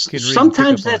 But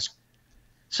sometimes that's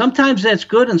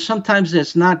good, and sometimes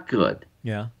that's not good.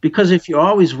 Yeah. Because if you're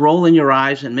always rolling your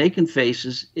eyes and making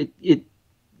faces, it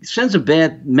sends a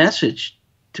bad message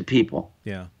to people.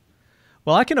 Yeah.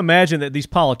 Well, I can imagine that these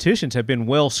politicians have been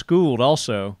well schooled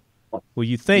also. Well,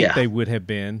 you think they would have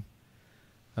been.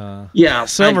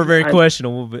 Some are very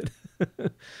questionable, but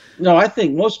no, I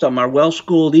think most of them are well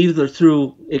schooled either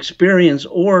through experience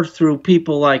or through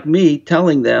people like me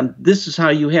telling them this is how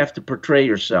you have to portray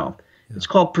yourself. Yeah. It's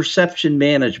called perception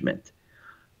management.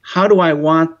 How do I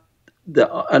want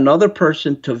another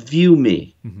person to view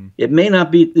me? Mm-hmm. It may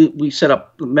not be, we set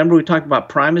up, remember we talked about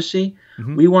primacy?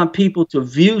 Mm-hmm. We want people to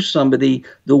view somebody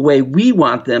the way we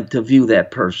want them to view that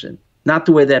person, not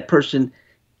the way that person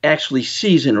actually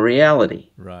sees in reality.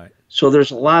 Right. So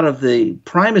there's a lot of the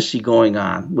primacy going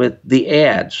on with the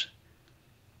ads.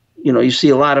 You know, you see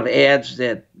a lot of ads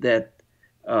that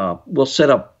will set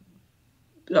up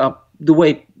the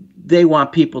way they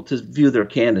want people to view their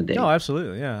candidate. No,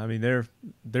 absolutely, yeah. I mean, they're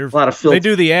a lot of filter. They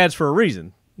do the ads for a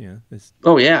reason. Yeah.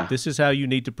 Oh yeah. This is how you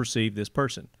need to perceive this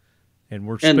person, and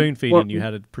we're spoon feeding you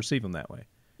how to perceive them that way.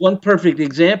 One perfect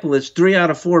example is 3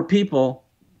 out of 4 people,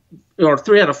 or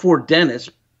 3 out of 4 dentists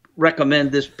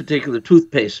recommend this particular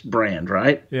toothpaste brand,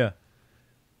 right? Yeah.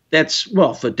 That's,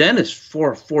 well, for dentists,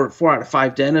 4 out of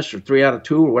 5 dentists or 3 out of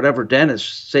 2 or whatever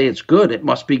dentists say it's good, it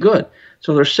must be good.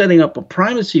 So they're setting up a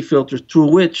primacy filter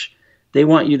through which they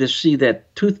want you to see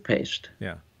that toothpaste.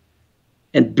 Yeah.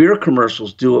 And beer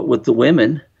commercials do it with the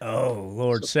women. Oh,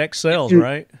 Lord, sex sells,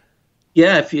 right?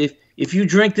 Yeah, if you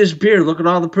drink this beer, look at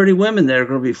all the pretty women that are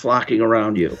going to be flocking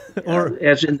around you, or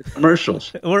as in the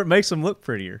commercials. Or it makes them look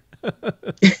prettier.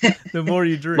 The more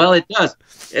you drink. Well, it does.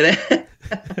 There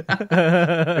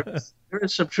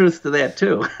is some truth to that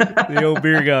too. The old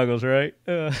beer goggles, right?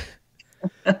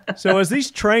 So as these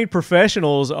trained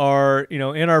professionals are,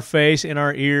 in our face, in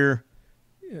our ear,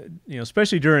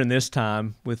 especially during this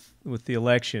time with the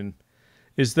election,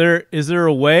 is there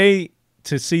a way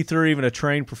to see through even a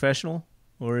trained professional,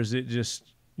 or is it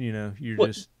just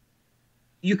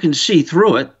you can see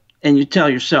through it and you tell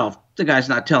yourself, the guy's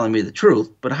not telling me the truth,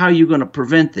 but how are you going to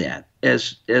prevent that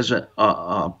as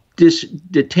a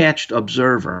detached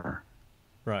observer?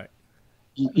 Right.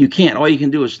 You can't. All you can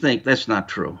do is think that's not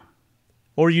true.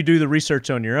 Or you do the research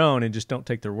on your own and just don't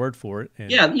take their word for it.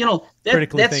 And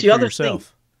critically that's think the other yourself.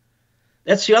 Thing.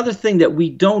 That's the other thing that we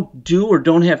don't do or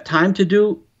don't have time to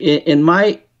do. In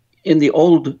the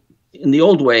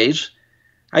old ways,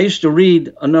 I used to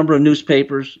read a number of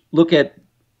newspapers, look at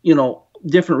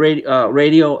different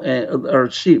radio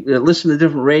listen to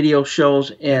different radio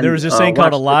shows, and there was this thing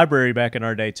called a library back in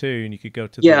our day too, and you could go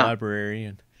to the library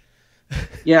and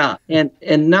yeah,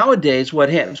 and nowadays what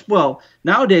happens? Well,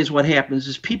 nowadays what happens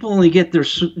is people only get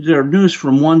their news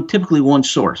from typically one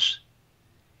source,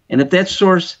 and if that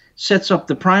source sets up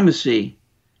the primacy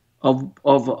of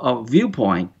a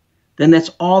viewpoint, then that's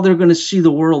all they're going to see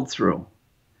the world through.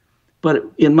 But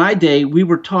in my day, we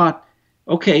were taught,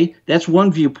 okay, that's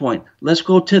one viewpoint. Let's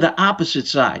go to the opposite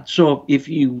side. So if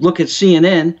you look at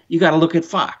CNN, you got to look at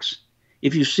Fox.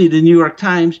 If you see the New York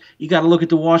Times, you got to look at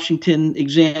the Washington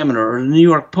Examiner or the New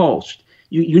York Post.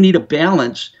 You need a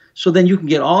balance, so then you can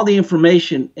get all the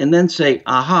information and then say,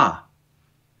 aha,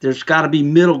 there's got to be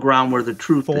middle ground where the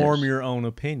truth is. Form your own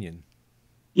opinion.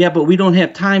 Yeah, but we don't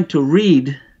have time to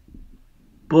read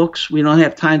books. We don't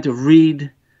have time to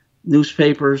read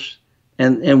newspapers.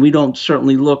 And we don't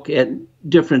certainly look at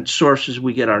different sources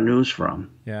we get our news from.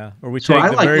 Yeah, or we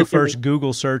take the very first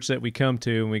Google search that we come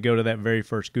to, and we go to that very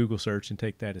first Google search and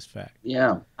take that as fact.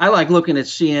 Yeah, I like looking at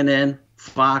CNN,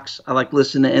 Fox. I like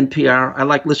listening to NPR. I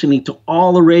like listening to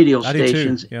all the radio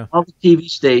stations, all the TV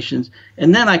stations,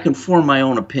 and then I can form my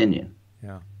own opinion.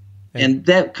 Yeah, and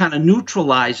that kind of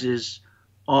neutralizes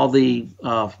all the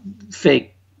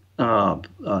fake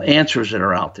answers that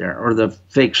are out there, or the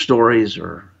fake stories,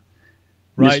 or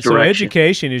right. So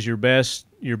education is your best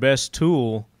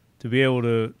tool to be able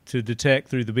to detect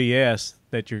through the BS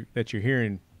that you're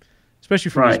hearing,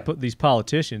 especially from these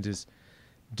politicians. Is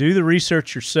do the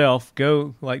research yourself.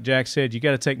 Go, like Jack said, you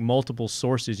got to take multiple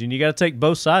sources, and you got to take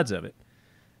both sides of it,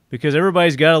 because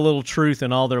everybody's got a little truth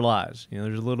in all their lies.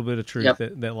 There's a little bit of truth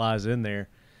that lies in there.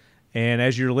 And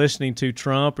as you're listening to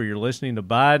Trump, or you're listening to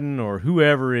Biden, or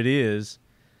whoever it is,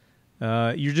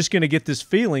 you're just going to get this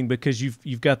feeling because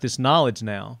you've got this knowledge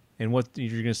now, and what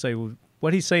you're going to say, well,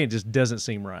 what he's saying just doesn't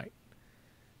seem right.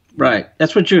 Right.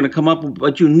 That's what you're going to come up with,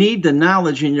 but you need the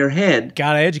knowledge in your head.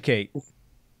 Got to educate.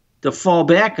 To fall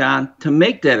back on to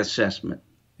make that assessment.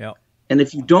 Yeah. And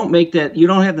if you don't make that, you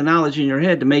don't have the knowledge in your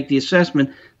head to make the assessment,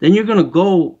 then you're going to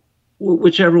go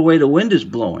whichever way the wind is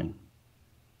blowing.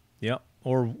 Yeah.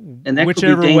 Or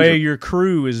whichever way your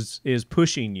crew is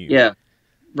pushing you. Yeah.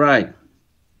 Right.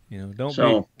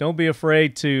 Don't be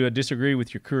afraid to disagree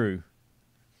with your crew.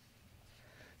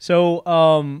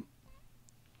 So,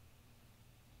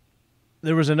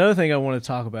 there was another thing I want to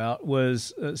talk about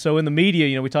was, so in the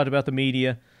media, we talked about the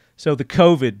media. So the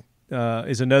COVID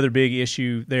is another big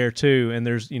issue there too. And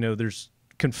there's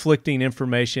conflicting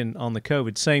information on the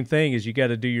COVID. Same thing is you got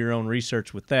to do your own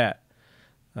research with that.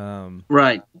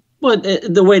 Right. But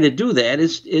the way to do that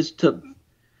is to,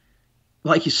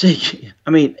 like you say, I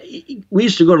mean, we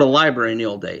used to go to the library in the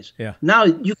old days. Yeah. Now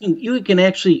you can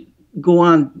actually go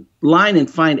online and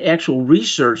find actual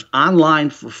research online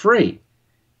for free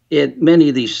at many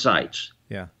of these sites.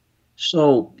 Yeah.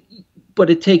 So, but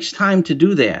it takes time to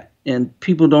do that, and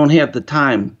people don't have the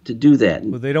time to do that.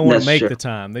 Well, they don't want to make the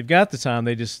time. They've got the time.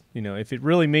 They just, if it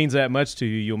really means that much to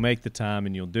you, you'll make the time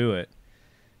and you'll do it.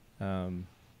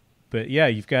 But yeah,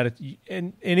 you've got to,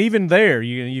 and even there,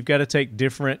 you've got to take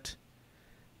different,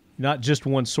 not just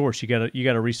one source. You got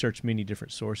to research many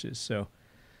different sources. So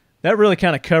that really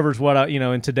kind of covers what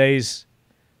in today's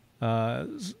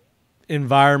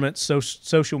environment,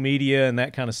 social media and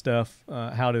that kind of stuff,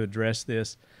 how to address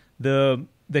this. The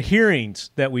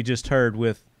hearings that we just heard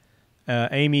with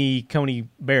Amy Coney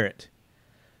Barrett.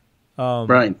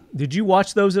 Right. Did you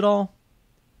watch those at all?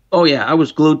 Oh yeah, I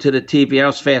was glued to the TV. I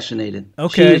was fascinated.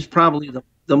 Okay. She is probably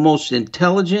the most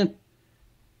intelligent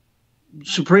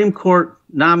Supreme Court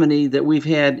nominee that we've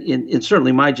had in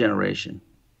certainly my generation.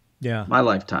 Yeah. My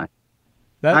lifetime.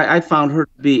 I found her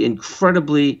to be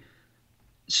incredibly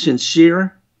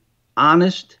sincere,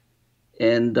 honest,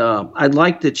 and I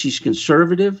like that she's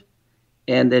conservative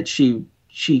and that she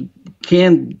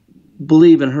can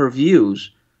believe in her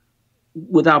views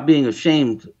without being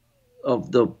ashamed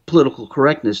of the political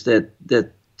correctness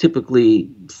that typically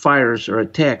fires or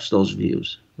attacks those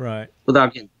views. Right.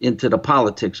 Without getting into the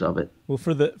politics of it. Well,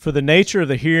 for the nature of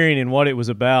the hearing and what it was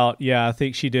about, yeah, I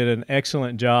think she did an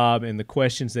excellent job in the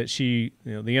questions that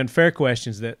the unfair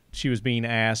questions that she was being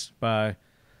asked by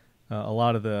a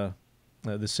lot of the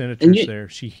senators there.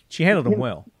 She handled them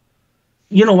well.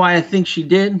 You know why I think she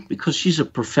did? Because she's a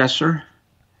professor.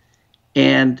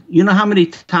 And you know how many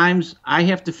times I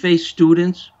have to face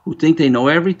students who think they know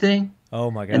everything? Oh,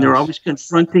 my gosh. And they're always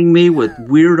confronting me with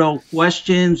weirdo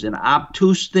questions and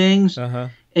obtuse things. Uh-huh.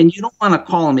 And you don't want to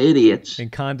call them idiots.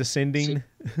 And condescending.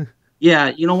 Yeah,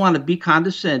 you don't want to be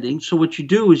condescending. So what you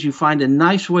do is you find a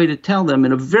nice way to tell them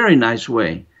in a very nice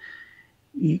way.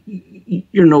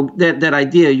 That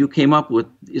idea you came up with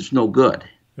is no good.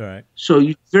 All right. So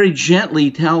you very gently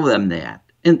tell them that.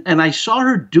 And I saw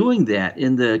her doing that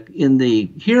in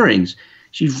the hearings.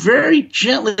 She very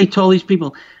gently told these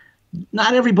people,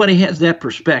 not everybody has that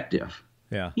perspective.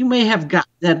 Yeah. You may have got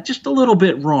that just a little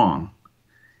bit wrong.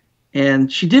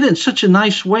 And she did it in such a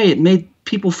nice way. It made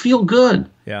people feel good.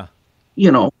 Yeah.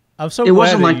 I'm so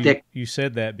glad that you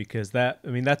said that, because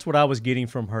that's what I was getting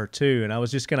from her too. And I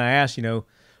was just going to ask,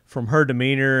 from her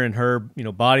demeanor and her,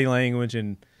 body language,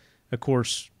 and of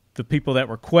course the people that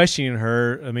were questioning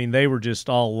her, they were just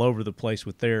all over the place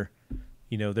with their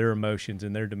emotions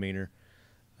and their demeanor.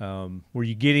 Were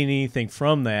you getting anything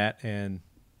from that? And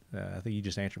I think you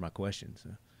just answered my question. So.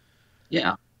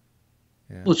 Yeah.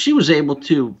 Well, she was able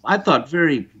to, I thought,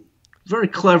 very, very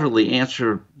cleverly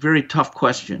answer very tough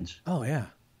questions. Oh yeah.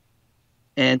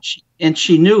 And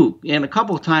she knew. And a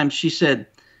couple of times she said,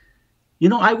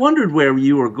 I wondered where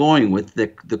you were going with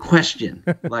the question.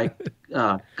 Like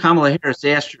Kamala Harris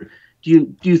asked her,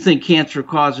 do you think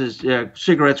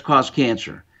cigarettes cause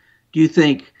cancer? Do you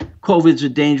think COVID's a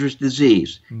dangerous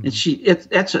disease? Mm-hmm. And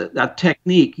that's a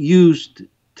technique used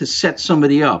to set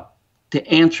somebody up to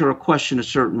answer a question a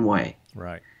certain way.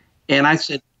 Right. And I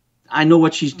said, I know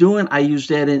what she's doing. I use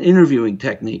that in interviewing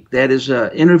technique. That is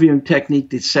an interviewing technique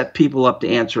to set people up to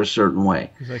answer a certain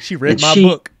way. It's like she read my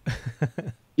book.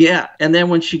 Yeah. And then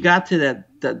when she got to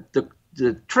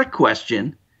the trick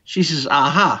question, she says,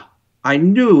 aha, I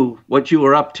knew what you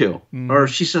were up to. Mm-hmm. Or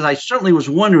she says, I certainly was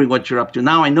wondering what you're up to.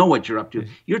 Now I know what you're up to.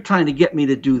 You're trying to get me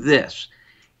to do this.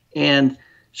 And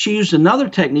she used another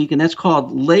technique, and that's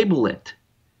called label it.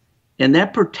 And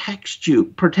that protects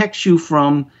you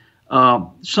from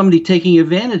somebody taking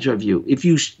advantage of you.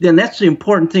 Then that's the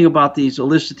important thing about these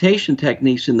elicitation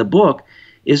techniques in the book,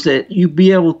 is that you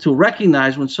be able to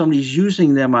recognize when somebody's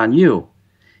using them on you.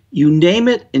 You name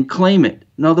it and claim it.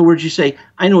 In other words, you say,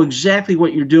 I know exactly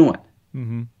what you're doing.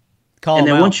 Mm-hmm.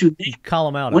 Once you call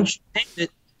them out, once you name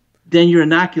it, then you're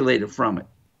inoculated from it.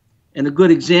 And a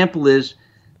good example is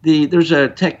there's a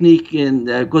technique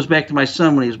it goes back to my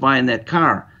son when he was buying that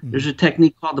car. Mm-hmm. There's a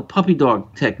technique called the puppy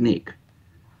dog technique.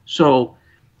 So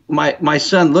my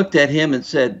son looked at him and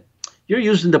said, "You're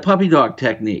using the puppy dog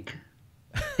technique."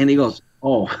 And he goes,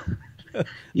 "Oh,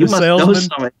 you must know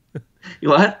something."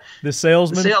 What? The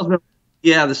salesman?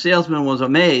 The salesman was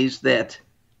amazed that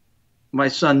my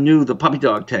son knew the puppy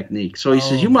dog technique. So he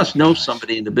says, Oh you my must know gosh.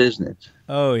 somebody in the business.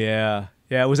 Oh yeah.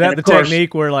 Yeah, was And that of the course-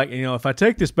 technique where, like, if I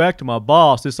take this back to my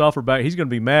boss, this offer back, he's going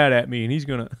to be mad at me and he's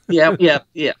going to Yeah.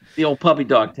 The old puppy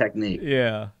dog technique.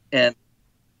 Yeah. And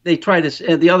they try to,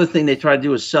 and the other thing they try to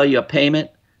do is sell you a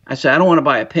payment. I said, I don't want to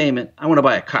buy a payment. I want to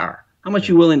buy a car. How much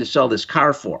you willing to sell this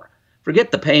car for?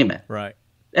 Forget the payment. Right.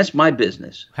 That's my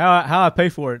business. How I pay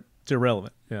for it, it's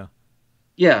irrelevant. Yeah.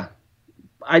 Yeah.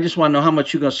 I just want to know how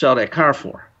much you're going to sell that car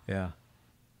for. Yeah.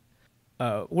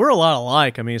 We're a lot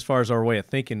alike, I mean, as far as our way of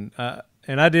thinking.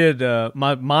 And I did,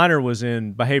 my minor was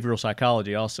in behavioral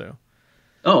psychology also.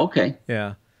 Oh, okay.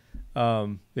 Yeah.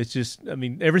 It's just, I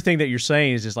mean, everything that you're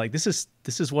saying is just like, this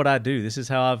is what I do. This is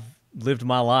how I've lived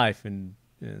my life. And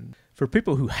for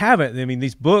people who haven't, I mean,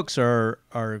 these books are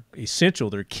essential.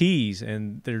 They're keys,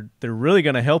 and they're really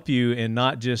going to help you in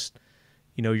not just,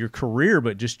 your career,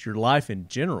 but just your life in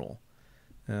general,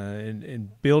 and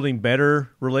building better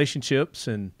relationships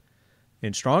and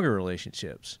stronger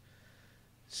relationships.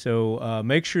 So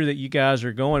make sure that you guys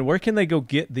are going. Where can they go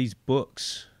get these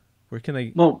books? Where can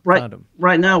they find them?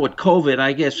 Right now with COVID,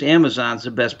 I guess Amazon's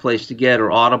the best place to get,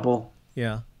 or Audible.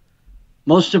 Yeah.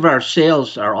 Most of our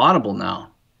sales are Audible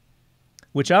now.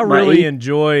 Which I really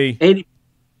enjoy. 80%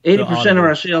 of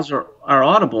our sales are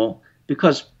Audible,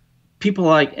 because people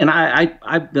like, and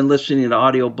I've been listening to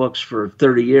audiobooks for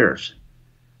 30 years.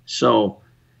 So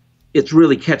it's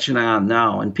really catching on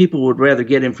now, and people would rather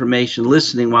get information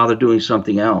listening while they're doing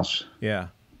something else. Yeah,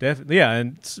 definitely. Yeah,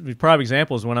 and the prime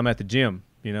example is when I'm at the gym.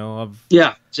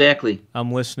 Yeah, exactly.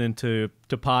 I'm listening to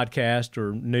podcast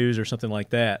or news or something like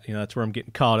that. That's where I'm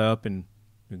getting caught up and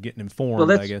getting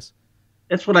informed, I guess.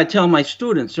 That's what I tell my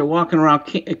students. They're walking around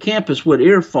campus with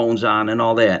earphones on and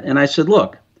all that. And I said,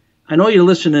 look, I know you're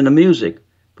listening to music,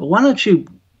 but why don't you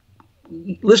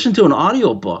listen to an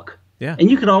audio book? Yeah.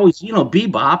 And you can always,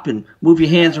 bebop and move your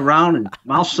hands around and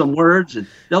mouth some words, and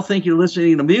they'll think you're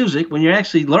listening to music when you're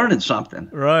actually learning something.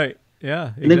 Right. Yeah.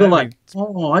 Exactly. And they go like,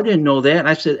 oh, I didn't know that. And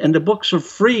I said, and the books are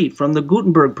free from the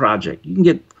Gutenberg Project. You can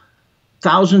get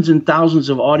thousands and thousands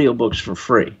of audiobooks for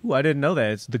free. Ooh, I didn't know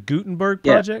that. It's the Gutenberg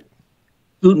Project? Yeah.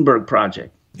 Gutenberg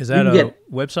Project. Is that a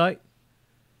website?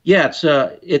 Yeah, it's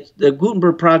the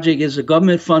Gutenberg Project is a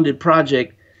government-funded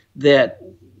project that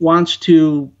wants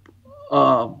to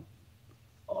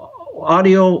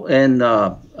audio and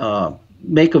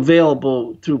make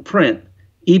available through print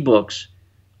ebooks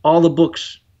all the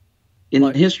books in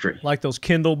history, like those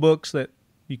Kindle books that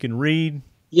you can read.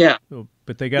 Yeah,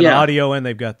 but they got audio and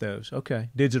they've got those. Okay,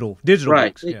 digital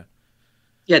right. Books.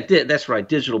 Yeah, that's right,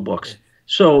 digital books.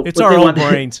 So it's our own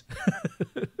brains.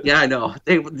 Yeah, I know.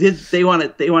 They want to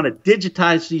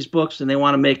digitize these books, and they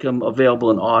want to make them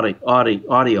available in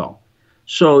audio.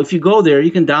 So if you go there,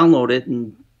 you can download it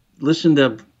and listen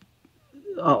to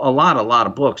a lot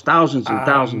of books, thousands and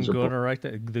thousands of books. I'm going to write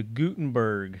that. The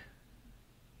Gutenberg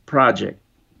Project.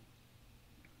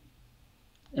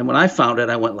 And when I found it,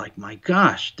 I went like, my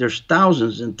gosh, there's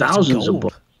thousands and thousands of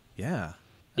books. Yeah.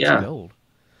 That's gold.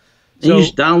 And you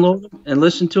just download them and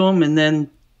listen to them, and then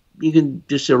you can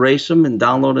just erase them and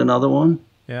download another one.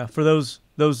 Yeah, for those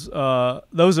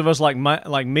of us like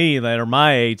me that are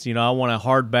my age, I want a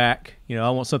hardback. I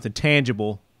want something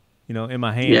tangible, in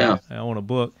my hand. Yeah. I want a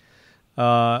book.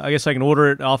 I guess I can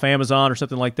order it off Amazon or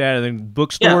something like that, and then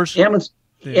bookstores. Yeah,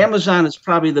 Amazon is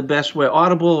probably the best way.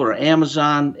 Audible or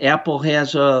Amazon. Apple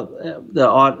has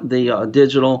the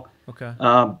digital. Okay.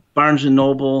 Barnes and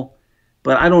Noble,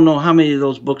 but I don't know how many of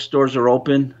those bookstores are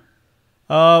open.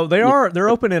 They're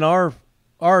open in our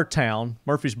town,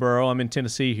 Murfreesboro. I'm in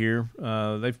Tennessee here.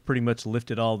 They've pretty much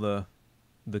lifted all the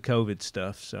COVID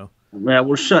stuff. So. Yeah,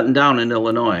 we're shutting down in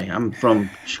Illinois. I'm from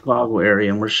Chicago area,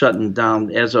 and we're shutting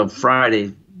down as of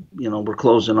Friday. We're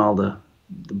closing all the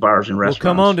bars and restaurants.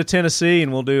 Well, come on to Tennessee,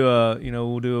 and we'll do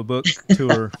a book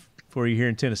tour for you here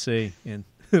in Tennessee, and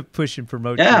push and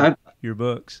promote your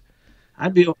books.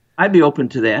 I'd be open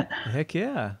to that. Heck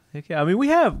yeah. I mean, we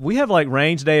have like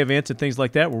range day events and things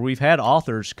like that where we've had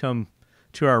authors come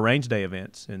to our range day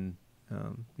events and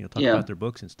talk about their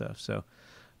books and stuff. So.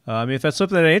 I mean, if that's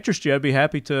something that interests you, I'd be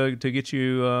happy to get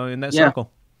you in that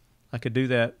circle. I could do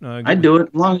that. I'd do it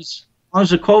as long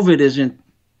as the COVID isn't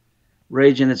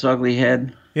raging its ugly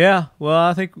head. Yeah, well,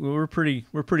 I think we're pretty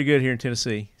good here in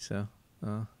Tennessee. So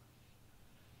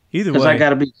either way,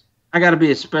 I gotta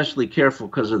be especially careful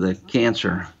because of the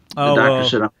cancer. The doctor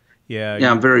said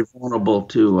I'm very vulnerable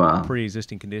to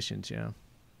pre-existing conditions. Yeah,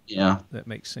 yeah, that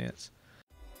makes sense.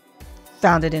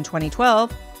 Founded in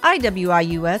 2012,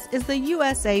 IWI-US is the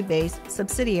USA-based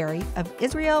subsidiary of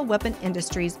Israel Weapon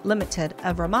Industries Limited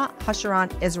of Ramat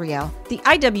Hasharon, Israel. The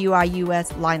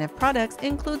IWI-US line of products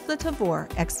includes the Tavor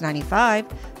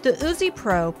X95, the Uzi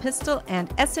Pro pistol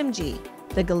and SMG,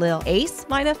 the Galil Ace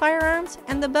line of firearms,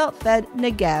 and the belt-fed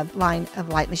Negev line of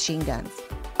light machine guns.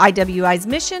 IWI's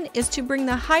mission is to bring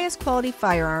the highest quality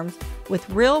firearms with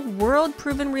real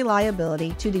world-proven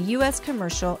reliability to the U.S.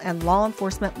 commercial and law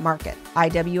enforcement market.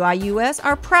 IWI US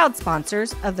are proud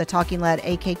sponsors of the Talking Lead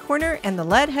AK Corner and the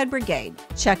Lead Head Brigade.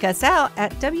 Check us out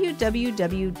at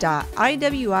www.iwi.us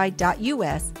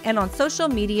and on social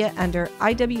media under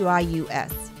IWI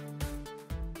US.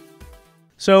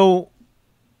 So,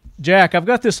 Jack, I've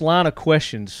got this line of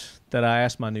questions that I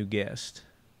asked my new guest,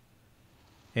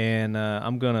 and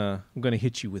I'm gonna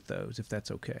hit you with those if that's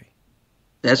okay.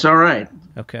 That's all right.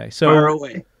 Okay, so far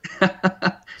away.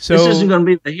 So this isn't going to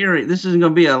be the hearing. This isn't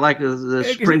going to be the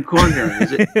Supreme Court hearing,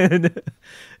 is it?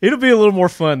 It'll be a little more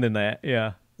fun than that.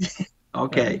 Yeah.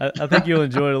 Okay. I think you'll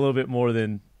enjoy it a little bit more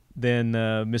than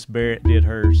Miss Barrett did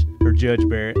hers, or Judge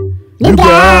Barrett. New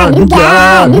guy.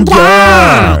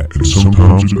 And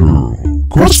sometimes a girl.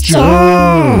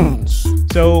 Questions.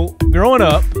 So, growing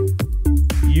up,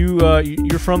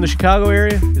 you're from the Chicago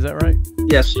area, is that right?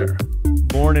 Yes, sir.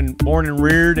 Born and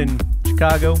reared in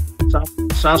Chicago.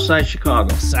 South Side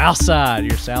Chicago. South Side,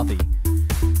 you're Southie.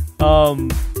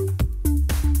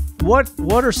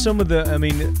 What are some of the? I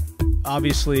mean,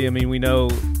 obviously, we know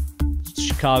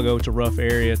Chicago. It's a rough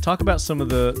area. Talk about some of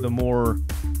the more,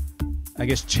 I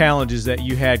guess, challenges that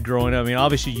you had growing up. I mean,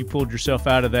 obviously, you pulled yourself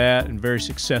out of that and very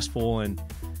successful and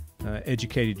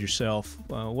educated yourself.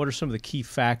 What are some of the key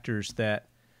factors that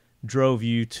drove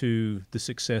you to the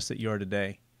success that you are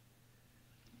today?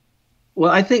 Well,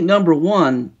 I think number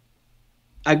one,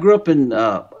 I grew up in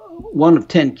one of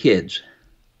 10 kids.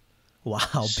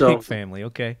 Wow, big family.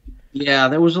 Okay. Yeah,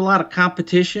 there was a lot of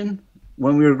competition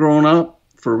when we were growing up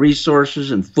for resources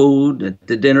and food at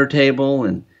the dinner table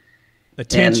and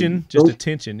attention.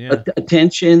 Yeah.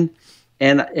 Attention,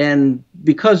 and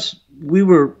because we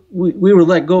were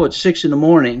let go at 6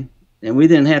 a.m. and we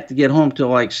didn't have to get home till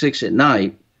like 6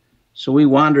 p.m. So we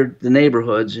wandered the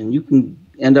neighborhoods, and you can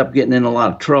end up getting in a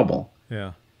lot of trouble.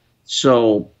 Yeah.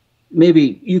 So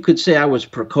maybe you could say I was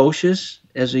precocious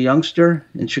as a youngster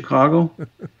in Chicago.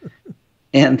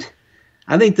 And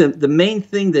I think the main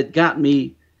thing that got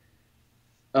me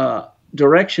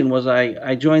direction was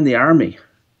I joined the Army.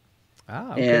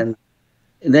 Okay. And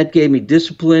that gave me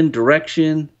discipline,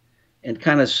 direction, and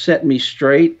kind of set me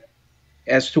straight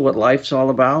as to what life's all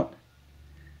about.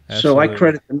 Absolutely. So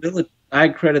I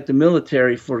credit the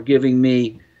military for giving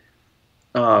me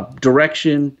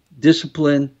direction,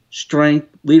 discipline, strength,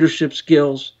 leadership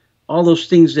skills, all those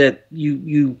things that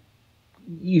you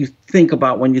think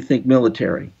about when you think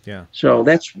military. Yeah. So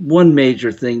that's one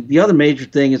major thing. The other major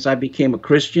thing is I became a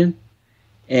Christian,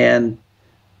 and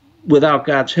without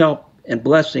God's help and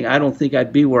blessing, I don't think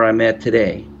I'd be where I'm at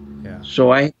today. Yeah.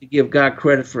 So I have to give God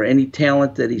credit for any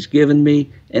talent that he's given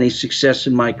me, any success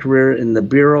in my career in the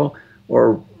Bureau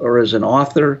or as an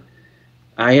author.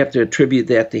 I have to attribute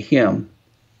that to him.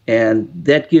 And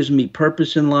that gives me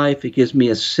purpose in life. It gives me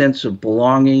a sense of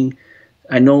belonging.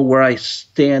 I know where I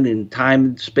stand in time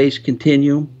and space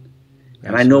continuum,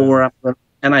 and I know where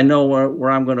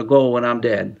I'm going to go when I'm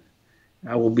dead.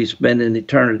 I will be spending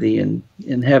eternity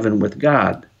in heaven with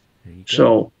God.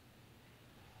 So,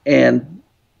 and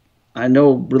I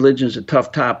know religion is a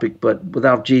tough topic, but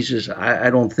without Jesus,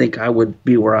 I don't think I would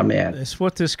be where I'm at. It's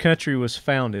what this country was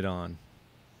founded on,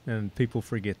 and people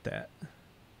forget that.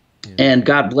 Yeah. And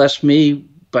God blessed me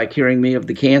by curing me of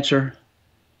the cancer.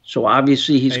 So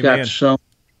obviously he's got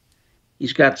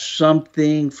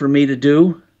something for me to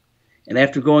do. And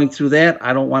after going through that,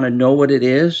 I don't want to know what it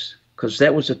is, because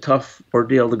that was a tough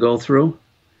ordeal to go through.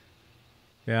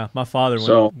 Yeah, my father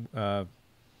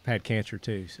had cancer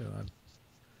too.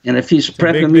 And if he's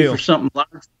prepping me for something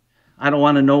large, I don't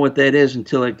want to know what that is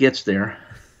until it gets there.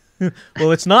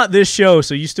 Well, it's not this show,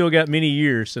 so you still got many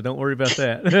years, so don't worry about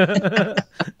that.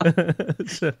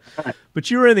 But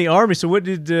you were in the Army, so what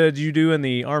did you do in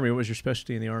the Army? What was your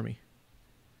specialty in the Army?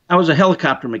 I was a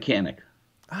helicopter mechanic.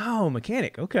 Oh,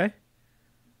 mechanic. Okay.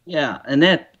 Yeah, and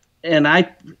when I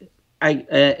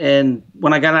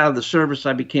got out of the service,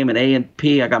 I became an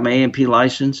A&P. I got my A&P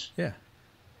license. Yeah.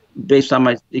 Based on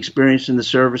my experience in the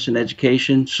service and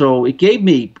education. So it gave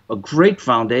me a great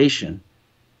foundation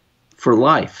for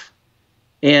life.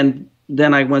 And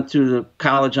then I went through the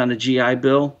college on the GI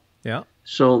Bill. Yeah.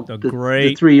 So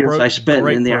the 3 years I spent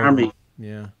in the Army.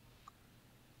 Yeah.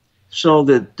 So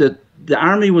the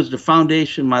Army was the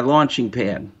foundation, my launching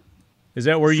pad. Is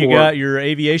that where you got your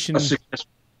aviation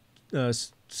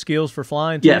skills for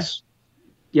flying too?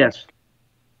 Yes.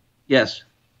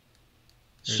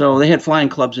 So they had flying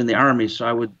clubs in the Army, so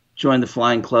I would join the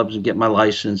flying clubs and get my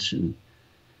license. And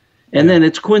then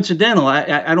it's coincidental.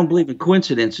 I don't believe in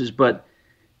coincidences, but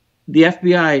the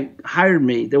FBI hired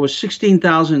me. There was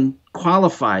 16,000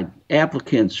 qualified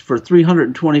applicants for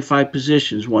 325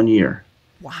 positions one year.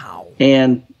 Wow.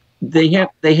 And they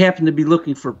happened to be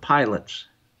looking for pilots.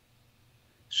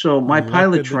 So my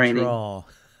pilot training. Well,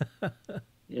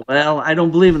 I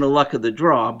don't believe in the luck of the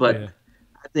draw, but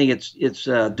I think it's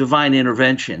divine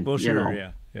intervention. Well, sure,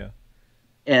 yeah.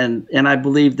 And I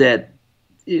believe that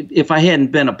if I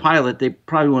hadn't been a pilot, they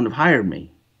probably wouldn't have hired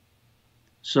me.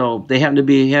 So they happened to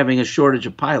be having a shortage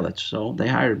of pilots, so they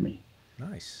hired me.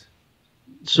 Nice.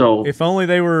 So if only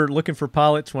they were looking for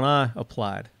pilots when I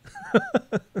applied.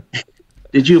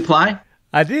 Did you apply?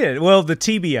 I did. Well, the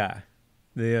TBI,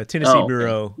 the Tennessee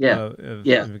Bureau of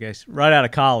Investigation, right out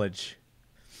of college.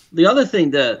 The other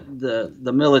thing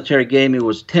the military gave me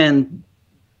was 10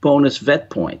 bonus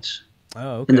vet points.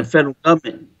 Oh, okay. In the federal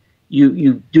government,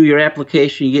 you do your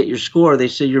application, you get your score. They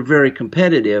say you're very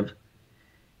competitive,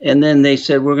 and then they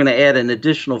said we're going to add an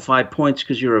additional 5 points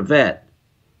because you're a vet.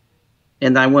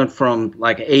 And I went from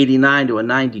like 89 to a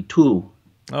 92.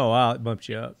 Oh wow, it bumped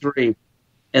you up. 3,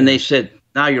 and they said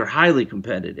now you're highly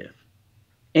competitive,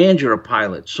 and you're a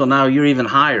pilot, so now you're even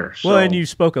higher. So, well, and you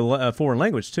spoke a foreign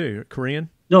language too, Korean.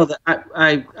 No,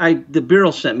 the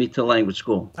Bureau sent me to language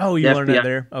school. Oh, you learned that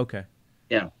there? Okay.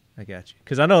 Yeah. I got you.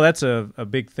 Because I know that's a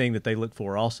big thing that they look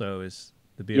for also is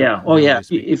the Bureau. Yeah. Oh, yeah.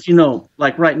 If you know,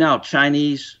 like right now,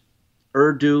 Chinese,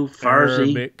 Urdu,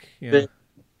 Farsi,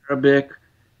 Arabic.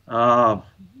 The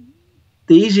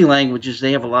easy languages,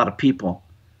 they have a lot of people,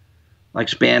 like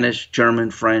Spanish, German,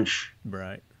 French.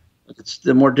 Right. It's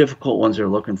the more difficult ones they're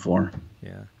looking for.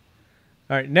 Yeah.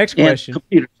 All right, next question. And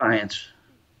computer science.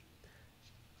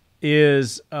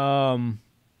 Is so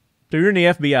you're in the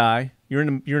FBI, you're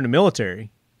in the military.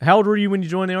 How old were you when you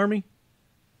joined the Army?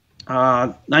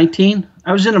 19.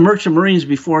 I was in the Merchant Marines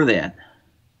before that.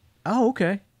 Oh,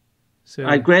 okay. So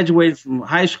I graduated from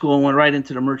high school and went right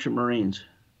into the Merchant Marines.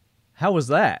 How was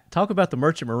that? Talk about the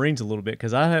Merchant Marines a little bit,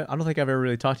 because I don't think I've ever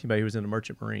really talked to anybody who was in the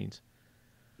Merchant Marines.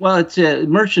 Well, it's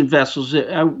merchant vessels.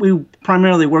 We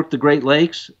primarily worked the Great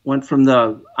Lakes, went from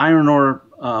the iron ore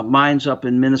mines up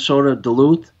in Minnesota,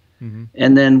 Duluth,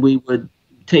 and then we would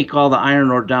take all the iron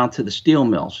ore down to the steel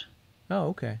mills. Oh,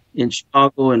 okay. In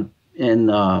Chicago and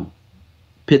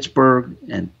Pittsburgh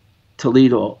and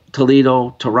Toledo,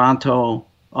 Toronto,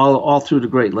 all through the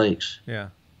Great Lakes. Yeah.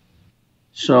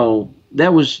 So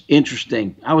that was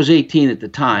interesting. I was 18 at the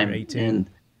time. You're 18. And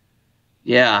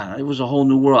yeah, it was a whole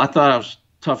new world. I thought I was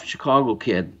a tough Chicago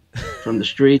kid from the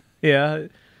street. Yeah,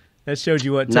 that showed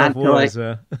you what tough was.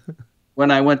 When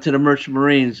I went to the Merchant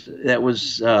Marines, that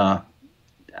was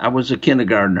I was a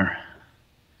kindergartner.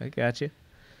 I got you.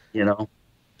 You know,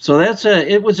 so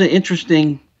it was an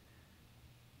interesting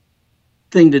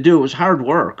thing to do. It was hard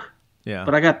work. Yeah.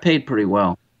 But I got paid pretty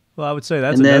well. Well, I would say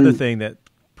that's another thing that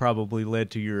probably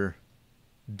led to your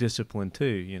discipline too.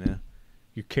 You know,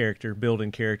 your character,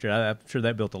 building character. I'm sure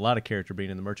that built a lot of character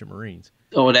being in the Merchant Marines.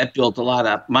 Oh, that built a lot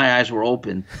of. My eyes were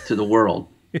open to the world.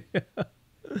 You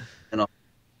know,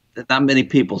 that not many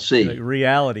people see. Like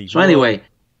reality. So anyway,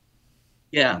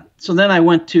 yeah. So then I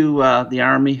went to the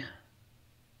Army,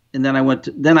 and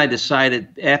then I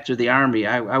decided after the Army,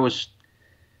 I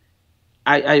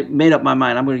made up my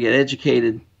mind. I'm going to get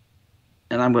educated,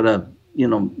 and I'm going to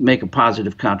make a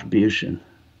positive contribution.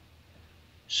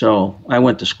 So I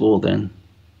went to school then.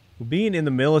 Being in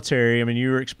the military, I mean,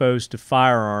 you were exposed to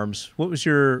firearms. What was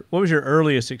your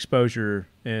earliest exposure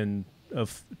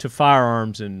to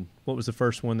firearms, and what was the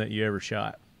first one that you ever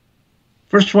shot?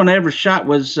 First one I ever shot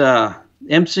was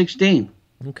M16.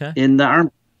 Okay. In the Army,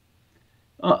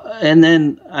 and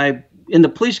then in the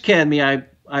police academy,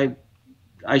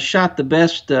 I shot the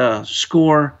best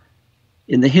score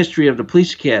in the history of the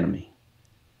police academy.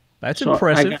 That's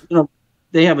impressive.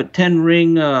 They have a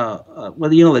 10-ring,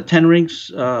 the 10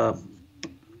 rings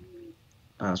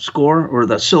score or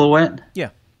the silhouette.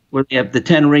 Yeah. Where they have the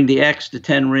 10 ring, the X, the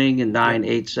 10 ring, and 9,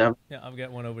 8, 7. Yeah, I've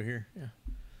got one over here. Yeah.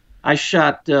 I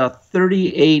shot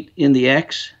 38 in the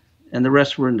X, and the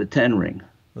rest were in the 10 ring.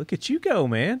 Look at you go,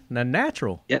 man! Now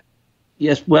natural. Yeah.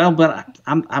 Yes. Well, but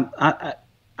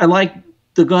I like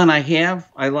the gun I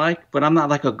have. But I'm not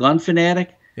like a gun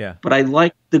fanatic. Yeah. But I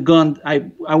like the gun.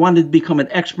 I wanted to become an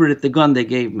expert at the gun they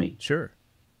gave me. Sure.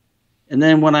 And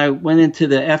then when I went into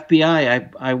the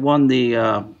FBI, I won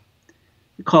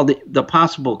called the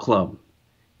Possible Club.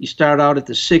 You start out at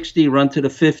the 60, run to the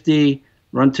 50,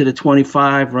 run to the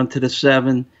 25, run to the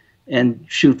 7, and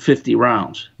shoot 50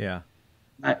 rounds. Yeah.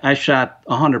 I shot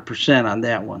 100% on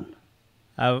that one.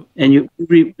 I, And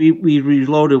we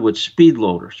reloaded with speed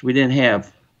loaders. We didn't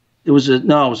have. It was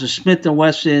a Smith &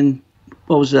 Wesson.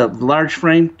 What was a large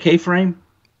frame, K-frame,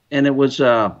 and it was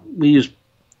we used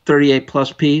 38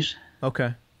 plus Ps.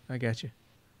 okay, I got you.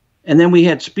 And then we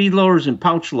had speed loaders and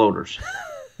pouch loaders.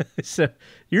 So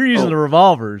you're using the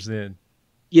revolvers then?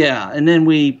 Yeah, and then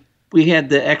we had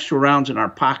the extra rounds in our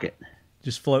pocket.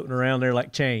 Just floating around there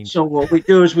like change. So what we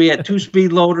do is we had 2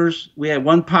 speed loaders, we had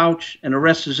 1 pouch, and the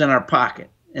rest is in our pocket.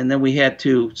 And then we had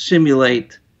to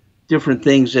simulate different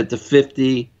things at the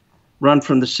 50, run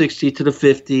from the 60 to the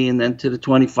 50, and then to the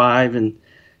 25, and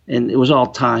it was all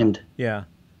timed. Yeah.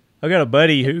 I got a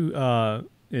buddy who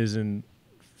is in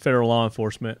federal law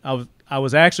enforcement. I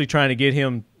was actually trying to get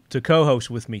him to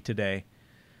co-host with me today,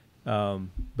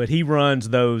 but he runs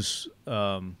those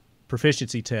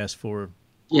proficiency tests for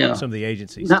some of the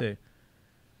agencies too.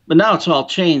 But now it's all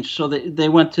changed. So they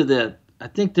went to I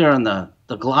think they're on the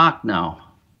Glock now.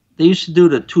 They used to do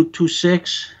the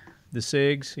 226. The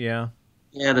SIGs, yeah.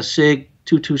 Yeah, the SIG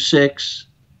 226.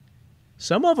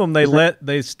 Some of them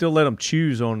they still let them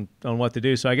choose on what to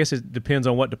do. So I guess it depends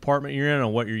on what department you're in,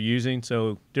 on what you're using.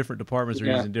 So different departments are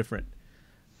using different.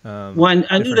 Well,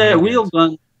 I knew that wheel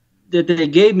gun that they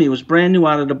gave me was brand new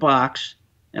out of the box,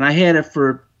 and I had it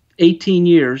for 18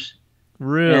 years.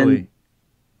 Really?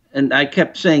 And I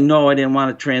kept saying no, I didn't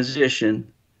want to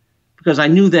transition because I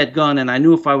knew that gun, and I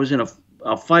knew if I was in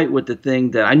a fight with the thing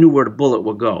that I knew where the bullet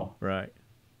would go. Right.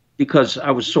 Because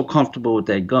I was so comfortable with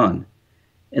that gun.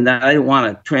 And I didn't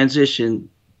want to transition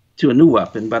to a new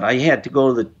weapon, but I had to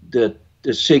go to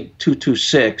the SIG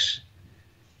 226,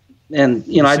 and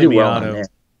I did well on that.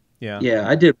 Yeah,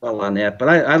 I did well on that, but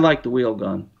I like the wheel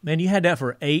gun. Man, you had that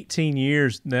for 18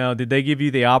 years now. Did they give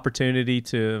you the opportunity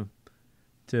to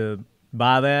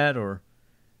buy that, or?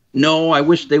 No, I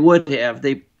wish they would have.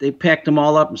 They packed them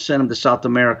all up and sent them to South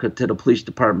America to the police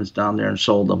departments down there and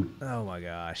sold them. Oh my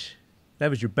gosh, that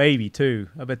was your baby too.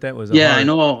 I bet that was. I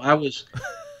know.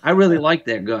 I really liked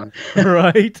that gun.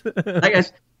 Right. I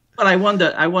guess, but I won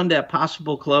that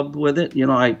possible club with it.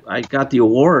 I got the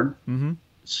award. Mm-hmm.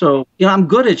 So I'm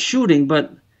good at shooting,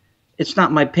 but it's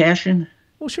not my passion.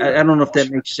 Well, sure. I don't know if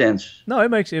that makes sense. No, it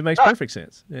makes perfect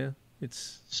sense. Yeah,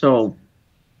 it's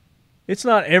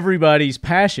not everybody's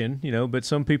passion, but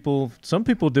some people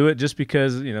do it just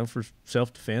because, for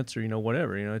self-defense or,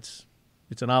 whatever, it's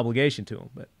an obligation to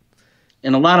them.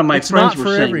 And a lot of my friends were saying, it's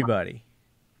not for everybody.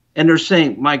 And they're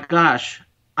saying, my gosh,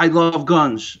 I love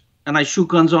guns and I shoot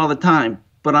guns all the time,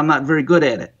 but I'm not very good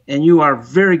at it. And you are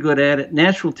very good at it,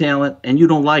 natural talent, and you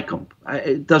don't like them.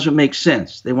 It doesn't make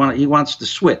sense. He wants to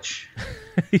switch.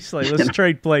 He's like, let's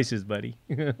trade places, buddy.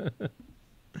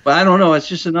 But I don't know. It's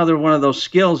just another one of those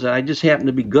skills that I just happen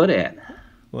to be good at.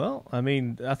 Well, I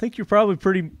mean, I think you're probably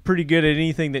pretty good at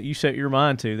anything that you set your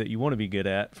mind to that you want to be good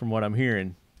at, from what I'm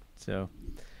hearing. So,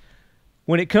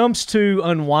 when it comes to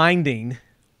unwinding,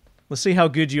 let's see how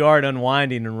good you are at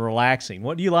unwinding and relaxing.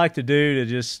 What do you like to do to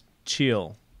just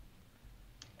chill?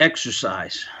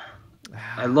 Exercise.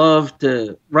 I love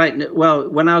to Well,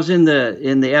 when I was in the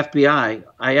FBI,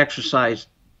 I exercised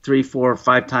 3, 4,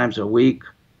 5 times a week,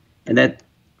 and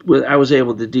I was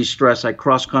able to de-stress. I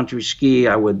cross-country ski.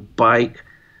 I would bike.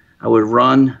 I would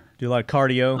run. Do you like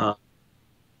cardio?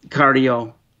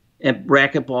 Cardio and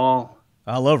racquetball.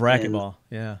 I love racquetball.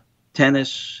 Yeah.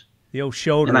 Tennis. The old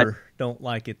shoulder. Don't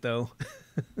like it though.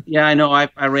 Yeah, I know.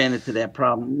 I ran into that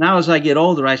problem. Now as I get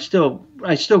older, I still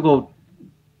go,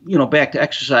 back to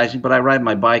exercising, but I ride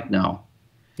my bike now.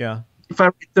 Yeah. If I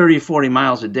ride 30 or 40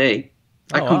 miles a day,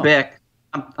 I come back.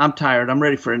 I'm tired. I'm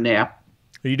ready for a nap.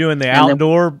 Are you doing the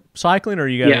outdoor cycling, or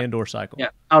you got an indoor cycle? Yeah,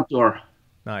 outdoor.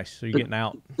 Nice. So you're getting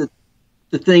out.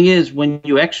 The thing is, when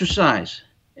you exercise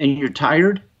and you're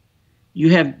tired,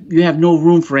 you have no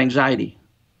room for anxiety.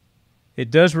 It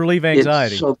does relieve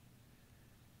anxiety.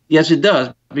 Yes, it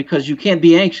does, because you can't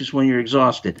be anxious when you're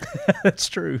exhausted. That's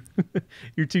true.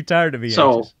 You're too tired to be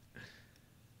anxious.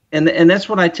 And that's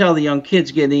what I tell the young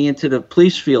kids getting into the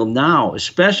police field now,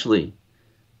 especially.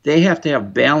 They have to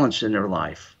have balance in their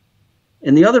life.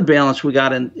 And the other balance we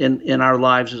got in our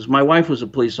lives is my wife was a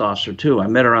police officer too. I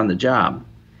met her on the job.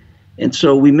 And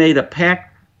so we made a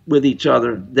pact with each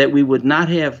other that we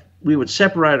would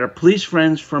separate our police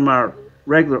friends from our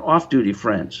regular off-duty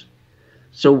friends.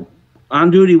 So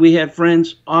on duty we had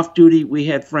friends, off duty we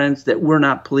had friends that were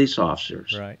not police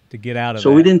officers. Right, to get out of that.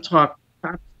 So we didn't talk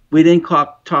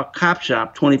cop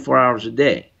shop 24 hours a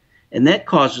day. And that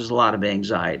causes a lot of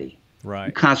anxiety.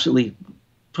 Right. Constantly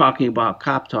talking about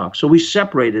cop talk. So we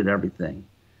separated everything.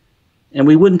 And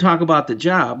we wouldn't talk about the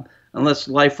job unless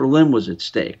life or limb was at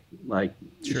stake. Like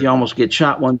if you almost get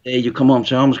shot one day, you come home and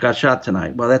say, I almost got shot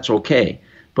tonight. Well, that's okay.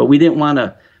 But we didn't want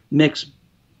to mix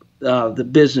the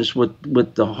business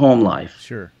with the home life.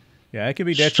 Sure. Yeah, it can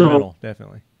be detrimental,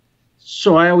 definitely.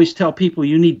 So I always tell people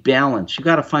you need balance. You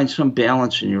got to find some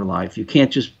balance in your life. You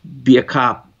can't just be a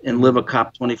cop and live a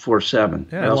cop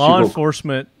 24/7. Yeah, law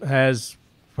enforcement has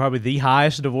probably the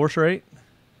highest divorce rate.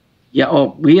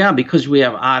 Yeah, yeah, because we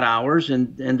have odd hours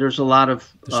and there's a lot of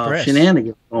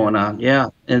shenanigans going on. Yeah,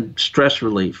 and stress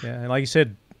relief. Yeah, and like you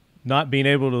said, not being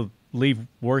able to leave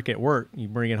work at work, you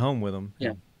bring it home with them.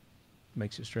 Yeah,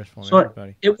 makes it stressful on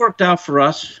everybody. It worked out for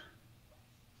us.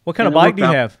 What kind of bike do you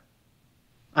have?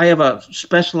 I have a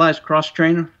Specialized cross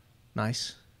trainer.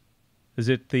 Nice. Is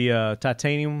it the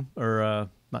titanium or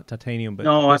not titanium, but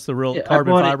no, what's the real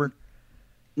carbon fiber?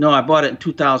 No, I bought it in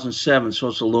 2007, so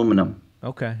it's aluminum.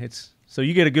 Okay, so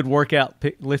you get a good workout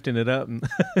lifting it up and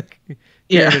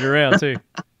carrying it around too.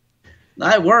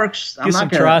 That works. Get some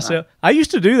tricep. I used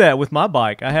to do that with my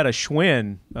bike. I had a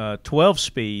Schwinn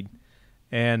 12-speed,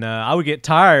 and I would get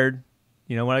tired.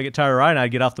 You know, when I get tired of riding,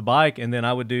 I'd get off the bike, and then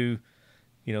I would do,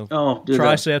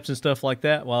 triceps and stuff like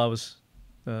that while I was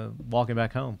walking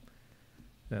back home.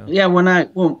 So. Yeah, when I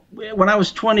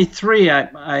was 23,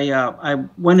 I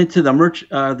went into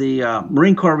the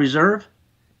Marine Corps Reserve,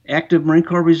 active Marine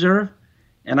Corps Reserve,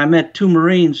 and I met two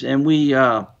Marines, and we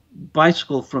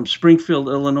bicycled from Springfield,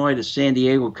 Illinois to San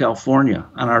Diego, California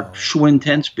on our Schwinn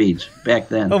 10 speeds back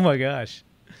then. Oh my gosh.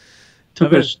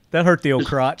 That hurt the old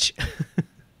crotch.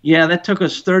 Yeah, that took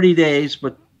us 30 days,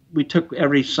 but we took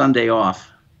every Sunday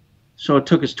off. So it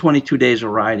took us 22 days of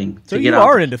riding. So you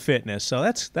are into fitness, so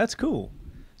that's cool.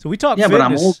 So we talk fitness. Yeah,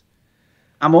 but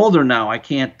I'm older now. I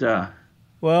can't I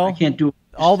can't do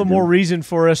all the more reason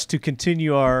for us to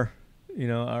continue our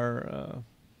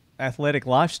athletic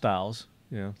lifestyles,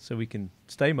 so we can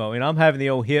stay mobile. I'm having the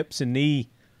old hips and knee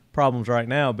problems right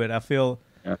now, but I feel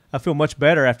much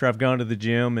better after I've gone to the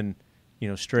gym and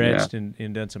stretched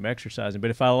and done some exercising. But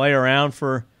if I lay around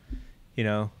for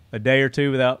a day or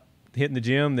two without hitting the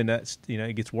gym, then that's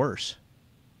it gets worse.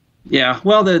 Yeah,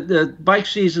 well, the bike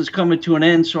season's coming to an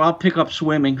end, so I'll pick up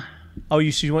swimming. Oh,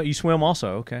 you swim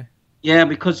also? Okay. Yeah,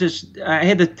 because I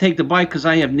had to take the bike because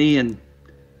I have knee and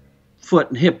foot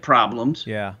and hip problems.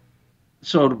 Yeah.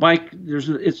 So the bike,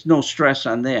 it's no stress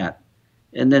on that,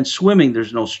 and then swimming,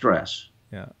 there's no stress.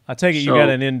 Yeah, I take it you got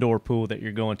an indoor pool that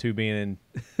you're going to, being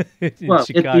in well,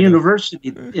 Chicago. At the university,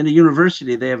 in the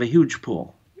university, they have a huge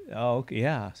pool. Oh, okay,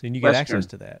 yeah. So you get access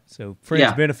to that. So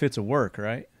fringe benefits of work,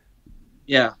 right?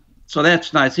 Yeah. So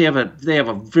that's nice. They have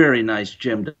a very nice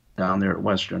gym down there at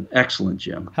Western. Excellent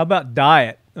gym. How about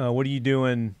diet? What are you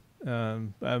doing?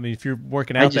 If you're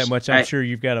working out that much, I'm sure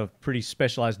you've got a pretty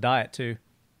specialized diet too.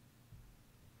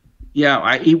 Yeah,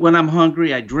 I eat when I'm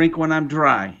hungry. I drink when I'm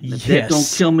dry. If that don't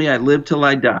kill me, I live till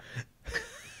I die.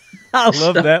 I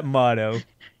love that motto.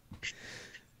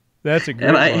 That's a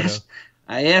great motto.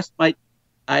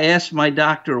 I asked my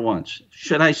doctor once,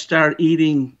 should I start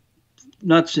eating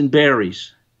nuts and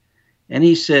berries? And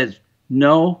he said,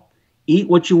 no, eat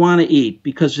what you want to eat,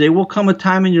 because there will come a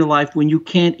time in your life when you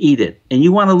can't eat it. And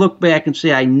you want to look back and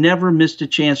say, I never missed a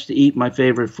chance to eat my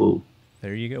favorite food.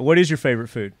 There you go. What is your favorite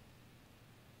food?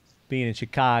 Being in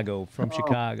Chicago, from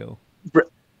Chicago. Well,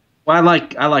 I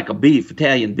like a beef.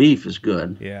 Italian beef is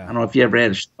good. Yeah. I don't know if you ever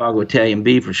had a Chicago Italian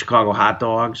beef or Chicago hot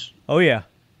dogs. Oh yeah,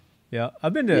 yeah.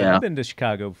 I've been to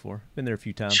Chicago before. Been there a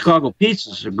few times. Chicago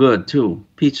pizzas are good too.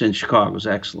 Pizza in Chicago is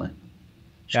excellent.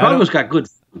 Chicago's got good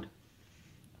food.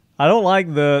 I don't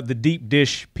like the deep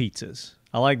dish pizzas.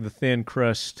 I like the thin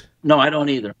crust. No, I don't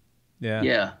either. Yeah.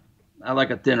 Yeah. I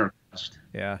like a thinner crust.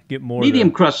 Yeah. Get more. Medium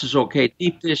crust is okay.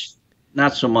 Deep dish.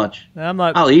 Not so much.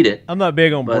 I'll eat it. I'm not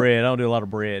big on bread. I don't do a lot of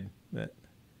bread. But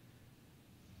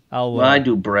I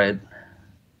do bread.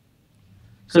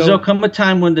 Because there'll come a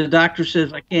time when the doctor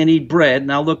says I can't eat bread,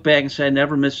 and I'll look back and say I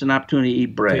never missed an opportunity to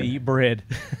eat bread. To eat bread.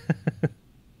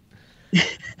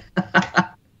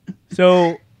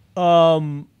 So,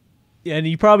 and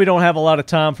you probably don't have a lot of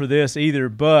time for this either,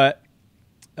 but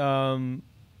when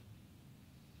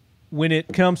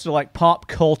it comes to like pop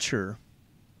culture,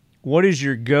 what is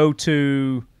your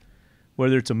go-to,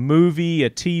 whether it's a movie,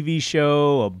 a TV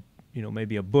show,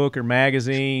 maybe a book or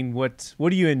magazine? What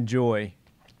do you enjoy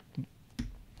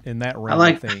in that realm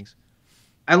of things?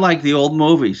 I like the old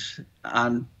movies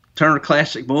on Turner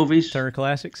Classic Movies. Turner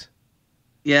Classics?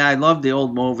 Yeah, I love the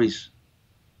old movies.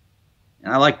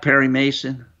 And I like Perry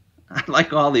Mason. I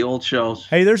like all the old shows.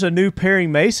 Hey, there's a new Perry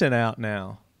Mason out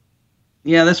now.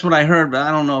 Yeah, that's what I heard, but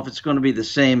I don't know if it's going to be the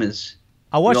same as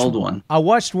the old one. I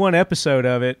watched one episode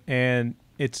of it, and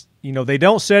it's they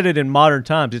don't set it in modern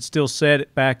times. It's still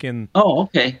set back in. Oh,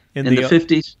 okay. In the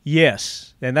 50s.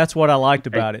 Yes, and that's what I liked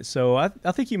about it. So I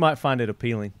think you might find it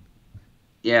appealing.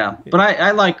 Yeah, but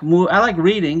I like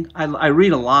reading. I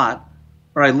read a lot,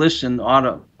 or I listen.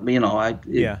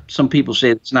 Some people say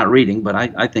it's not reading, but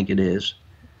I think it is.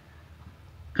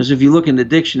 Because if you look in the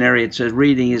dictionary, it says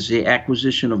reading is the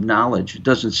acquisition of knowledge. It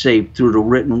doesn't say through the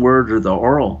written word or the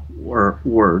oral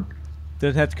word.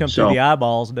 Doesn't have to come through the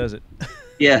eyeballs, does it?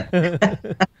 Yeah.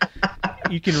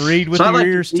 You can read with your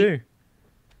ears too.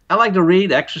 I like to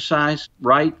read, exercise,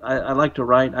 write. I like to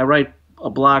write. I write a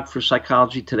blog for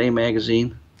Psychology Today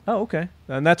magazine. Oh, okay.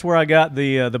 And that's where I got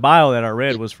the bio that I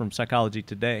read was from Psychology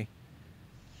Today.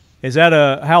 Is that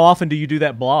how often do you do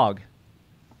that blog?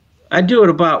 I do it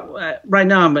right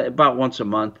now I'm about once a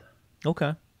month.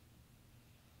 Okay.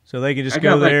 So they can just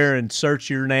go there and search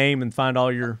your name and find all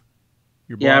your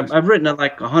blogs? Yeah, I've written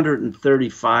like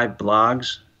 135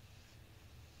 blogs.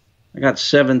 I got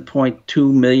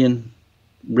 7.2 million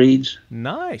reads.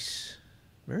 Nice.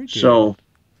 Very good. So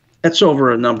that's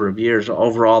over a number of years,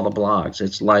 over all the blogs.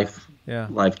 It's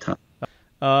lifetime.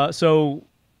 So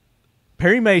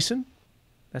Perry Mason,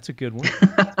 that's a good one.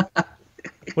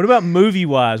 What about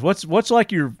movie-wise? What's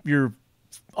like your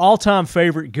all-time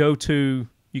favorite go-to,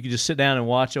 you can just sit down and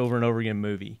watch over and over again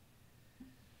movie?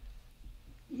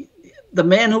 The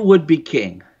Man Who Would Be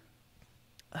King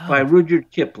by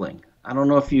Rudyard Kipling. I don't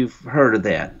know if you've heard of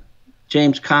that.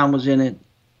 James Caan was in it.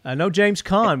 I know James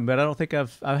Caan, but I don't think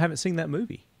I haven't seen that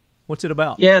movie. What's it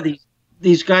about? Yeah,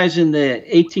 these guys in the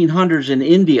 1800s in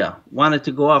India wanted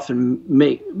to go off and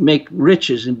make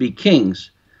riches and be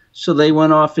kings. So they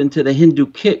went off into the Hindu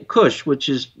Kush, which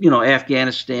is,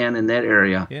 Afghanistan and that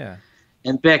area. Yeah.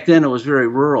 And back then it was very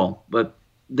rural, but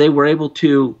they were able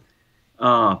to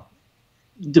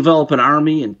develop an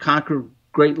army and conquer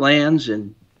great lands,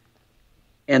 and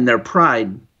their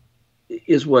pride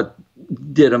is what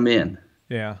did them in.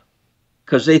 Yeah.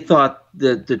 Because they thought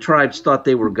the tribes thought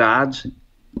they were gods,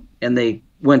 and they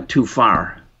went too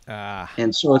far.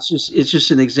 And so it's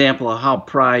just an example of how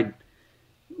pride.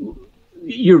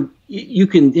 You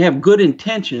can have good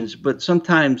intentions, but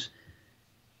sometimes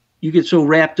you get so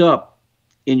wrapped up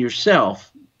in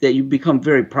yourself that you become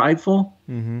very prideful,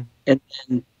 and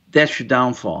that's your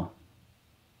downfall.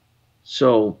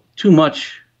 So too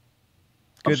much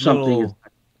of something.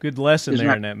 Good lesson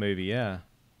there in that movie. Yeah,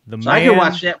 I can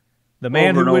watch that. The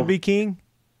Man Who Would Be King.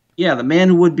 Yeah, The Man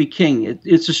Who Would Be King.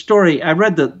 It's a story. I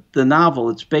read the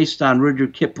novel. It's based on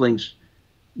Rudyard Kipling's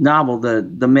novel,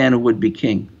 The Man Who Would Be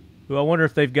King. Well, I wonder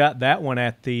if they've got that one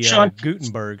at the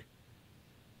Gutenberg.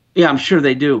 Yeah, I'm sure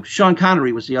they do. Sean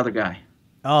Connery was the other guy.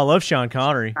 Oh, I love Sean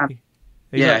Connery.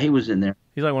 He was in there.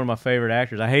 He's like one of my favorite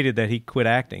actors. I hated that he quit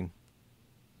acting.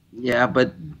 Yeah,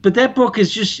 but that book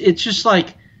is just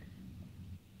like,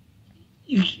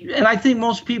 and I think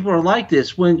most people are like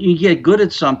this. When you get good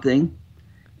at something,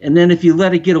 and then if you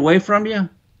let it get away from you,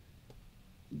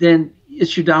 then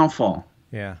it's your downfall.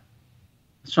 Yeah.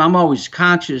 So I'm always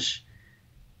conscious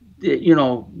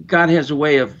that, God has a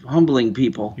way of humbling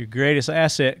people. Your greatest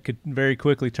asset could very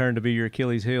quickly turn to be your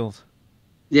Achilles' heels.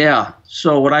 Yeah.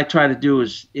 So what I try to do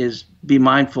is be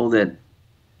mindful that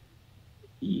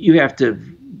you have to,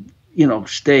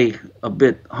 stay a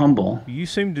bit humble. You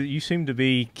seem to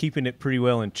be keeping it pretty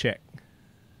well in check.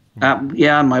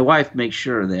 Yeah, my wife makes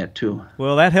sure of that too.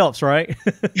 Well, that helps, right?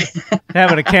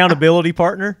 Have an accountability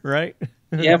partner, right?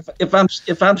 Yeah. If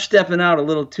I'm stepping out a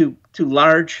little too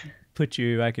large, put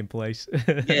you back in place.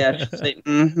 Yeah, I should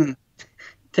say,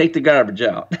 take the garbage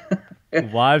out.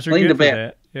 Wives are good for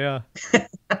that. Yeah.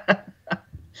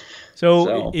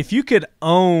 So, if you could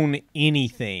own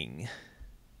anything,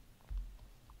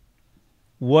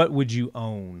 what would you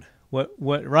own? What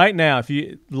right now?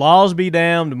 If laws be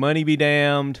damned, money be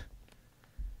damned.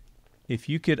 If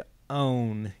you could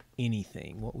own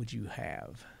anything, what would you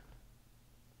have?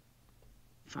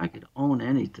 If I could own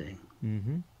anything.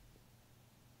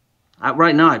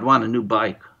 Right now, I'd want a new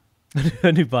bike.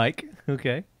 A new bike?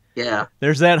 Okay. Yeah.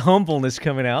 There's that humbleness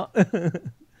coming out.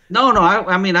 No.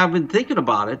 I mean, I've been thinking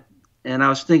about it, and I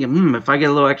was thinking, if I get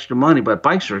a little extra money, but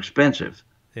bikes are expensive.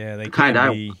 Yeah, they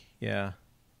can be. Yeah.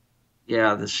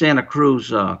 Yeah, the Santa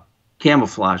Cruz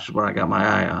Camouflage is what I got my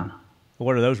eye on.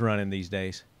 What are those running these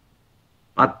days?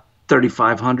 About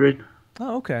 $3,500.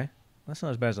 Oh, okay. That's not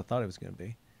as bad as I thought it was going to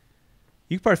be.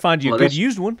 You could probably find you a good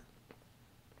used one.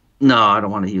 No, I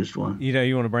don't want a used one.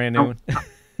 You want a brand new one?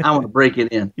 I want to break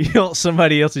it in. You want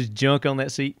somebody else's junk on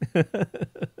that seat?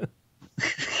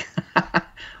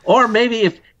 Or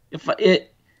maybe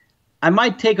I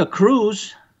might take a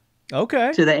cruise.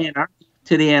 Okay. To the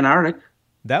Antarctic.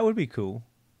 That would be cool.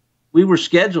 we were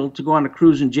scheduled to go on a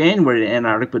cruise in January to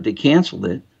Antarctica, but they canceled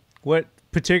it.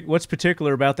 What's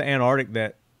particular about the Antarctic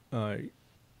that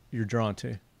you're drawn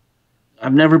to?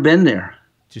 I've never been there.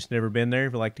 Just never been there?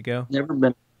 If you like to go? Never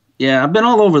been. Yeah, I've been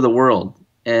all over the world,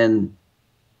 and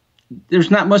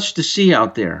there's not much to see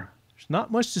out there. There's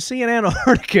not much to see in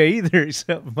Antarctica either,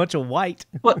 except a bunch of white.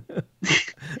 But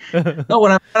no,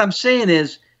 what I'm saying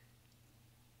is,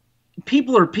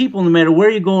 people are people no matter where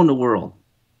you go in the world.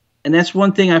 And that's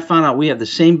one thing I found out. We have the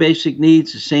same basic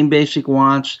needs, the same basic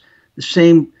wants, the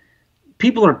same.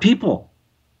 People are people.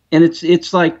 And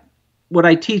it's like what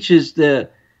I teach is the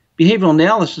behavioral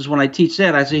analysis. When I teach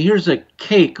that, I say, here's a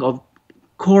cake of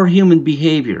core human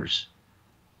behaviors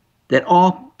that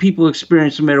all people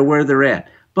experience no matter where they're at.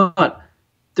 But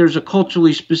there's a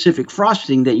culturally specific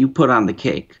frosting that you put on the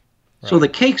cake. Right. So the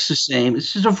cake's the same.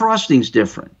 It's just the frosting's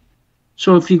different.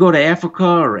 So if you go to Africa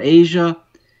or Asia,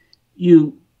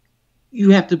 you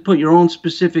have to put your own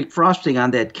specific frosting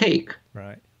on that cake.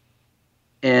 Right.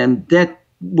 And that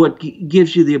what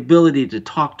gives you the ability to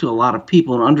talk to a lot of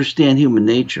people and understand human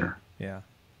nature. Yeah.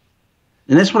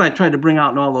 And that's what I tried to bring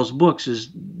out in all those books is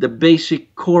the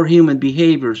basic core human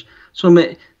behaviors. So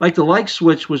like the like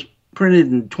switch was printed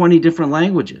in 20 different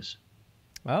languages.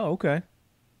 Oh, okay.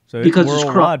 So it's because a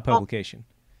worldwide publication.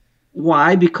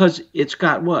 Why? Because it's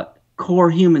got what?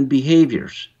 Core human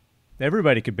behaviors.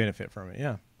 Everybody could benefit from it,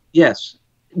 yeah. Yes.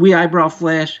 We eyebrow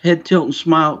flash, head tilt, and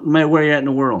smile no matter where you're at in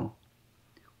the world.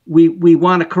 We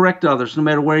want to correct others no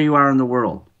matter where you are in the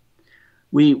world.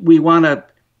 We want to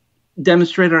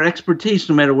demonstrate our expertise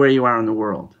no matter where you are in the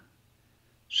world.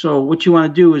 So what you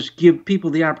want to do is give people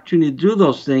the opportunity to do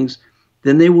those things,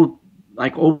 then they will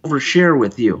like overshare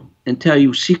with you and tell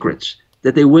you secrets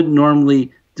that they wouldn't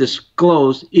normally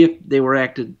disclose if they were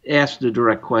asked a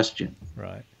direct question.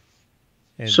 Right.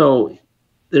 And so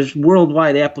there's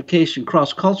worldwide application,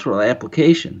 cross-cultural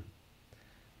application.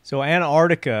 So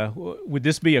Antarctica, would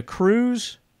this be a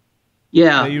cruise?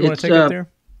 Yeah. You want to take it there?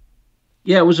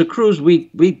 Yeah, it was a cruise.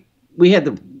 We had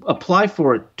to apply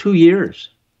for it 2 years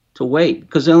to wait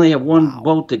because they only have one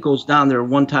boat that goes down there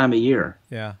one time a year.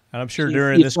 Yeah, and I'm sure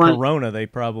during this corona they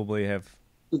probably have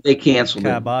canceled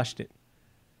kiboshed it.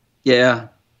 Yeah,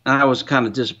 I was kind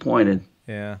of disappointed.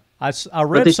 Yeah, I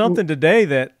read something today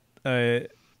that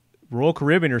Royal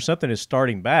Caribbean or something is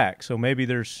starting back, so maybe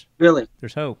there's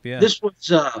hope. Yeah, this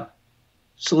was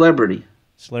Celebrity.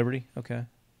 Celebrity, okay.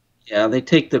 Yeah, they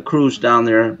take the cruise down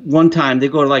there. One time they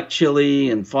go to like Chile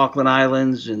and Falkland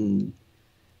Islands and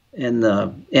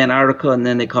Antarctica, and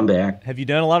then they come back. Have you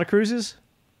done a lot of cruises?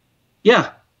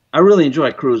 Yeah, I really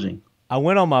enjoy cruising. I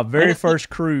went on my very first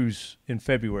cruise in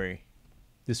February.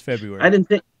 This February. I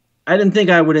didn't think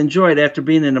I would enjoy it after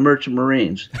being in the Merchant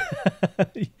Marines.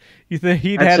 You think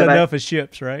he'd had enough of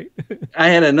ships, right? I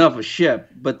had enough of ship,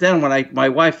 but then when my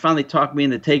wife finally talked me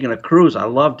into taking a cruise, I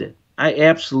loved it. I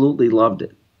absolutely loved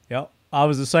it. Yep, I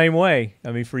was the same way.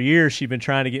 I mean, for years she'd been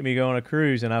trying to get me to go on a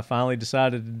cruise, and I finally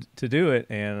decided to do it,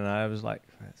 and I was like,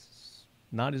 "That's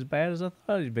not as bad as I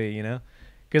thought it'd be," you know?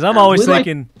 Because I'm always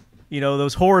thinking,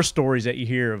 those horror stories that you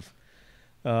hear of,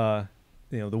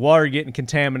 the water getting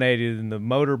contaminated and the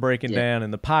motor breaking down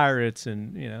and the pirates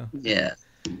and, Yeah,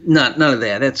 none of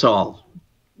that. That's all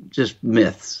just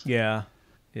myths. Yeah,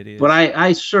 it is. But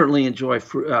I certainly enjoy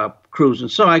cruising.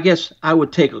 So I guess I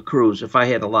would take a cruise. If I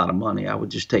had a lot of money, I would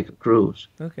just take a cruise.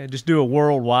 Okay, just do a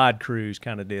worldwide cruise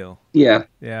kind of deal. Yeah.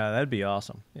 Yeah, that'd be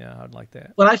awesome. Yeah, I'd like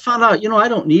that. But I found out, I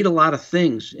don't need a lot of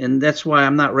things. And that's why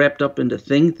I'm not wrapped up into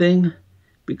thing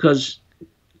because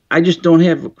I just don't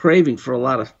have a craving for a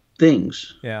lot of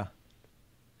things. Yeah.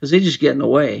 Because they just get in the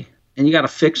way. And you got to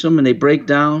fix them and they break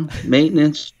down.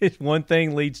 Maintenance. One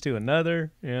thing leads to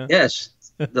another. Yeah. Yes.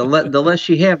 The less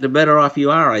you have, the better off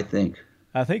you are, I think.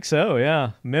 I think so,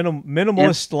 yeah.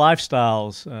 Minimalist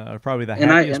lifestyles are probably the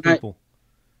happiest people.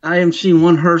 I haven't seen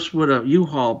one hearse with a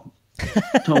U-Haul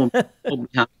towing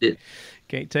behind it.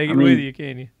 Can't take it with you,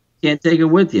 can you? Can't take it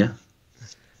with you.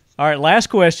 All right, last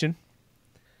question.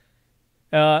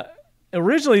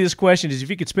 Originally, this question is if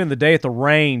you could spend the day at the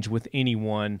range with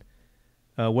anyone,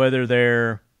 whether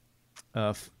they're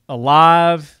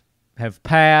alive, have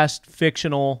passed,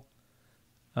 fictional,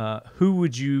 who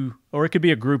would you, or it could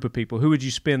be a group of people, who would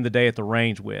you spend the day at the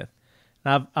range with?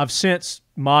 And I've since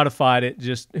modified it.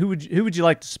 Just who would you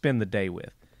like to spend the day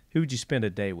with? Who would you spend a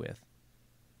day with?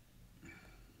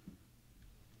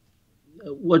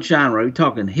 What genre? Are we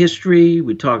talking history?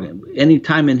 We talking any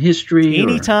time in history?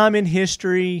 Any time in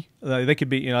history. They could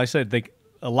be, I said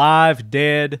alive,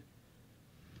 dead.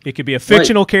 It could be a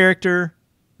fictional character.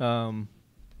 There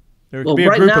could be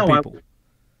a group of people.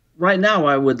 Right now,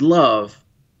 I would love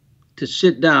to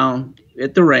sit down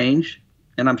at the range,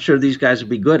 and I'm sure these guys would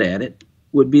be good at it,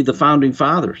 would be the founding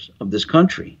fathers of this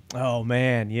country. Oh,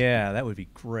 man, yeah, that would be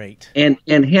great. And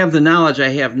have the knowledge I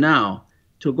have now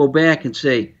to go back and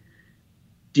say,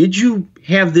 did you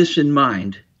have this in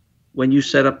mind when you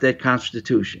set up that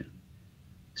Constitution?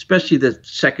 Especially the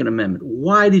Second Amendment.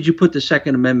 Why did you put the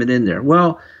Second Amendment in there?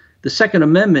 Well, the Second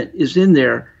Amendment is in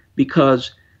there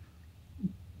because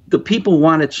the people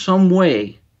wanted some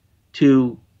way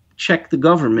to check the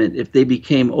government if they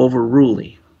became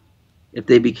overruling, if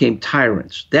they became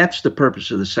tyrants. That's the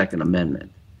purpose of the Second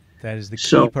Amendment. That is the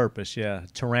key purpose, yeah.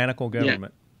 Tyrannical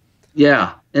government.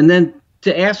 Yeah. And then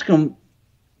to ask them,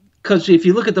 because if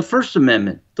you look at the First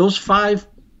Amendment, those 5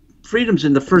 freedoms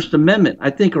in the First Amendment, I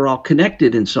think, are all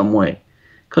connected in some way.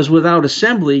 Because without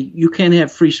assembly, you can't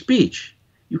have free speech.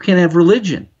 You can't have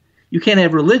religion. You can't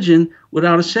have religion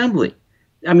without assembly.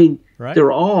 I mean, right.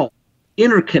 They're all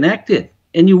interconnected.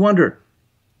 And you wonder,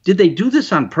 did they do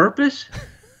this on purpose?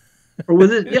 Or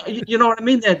was it, yeah, you know what I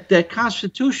mean? That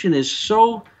Constitution is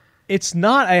so... It's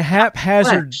not a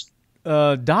haphazard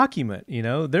document, you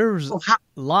know. There's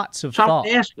lots of thought.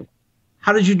 I ask you,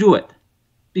 how did you do it?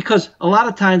 Because a lot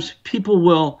of times people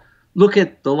will look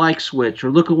at the like switch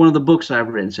or look at one of the books I've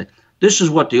written and say, this is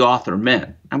what the author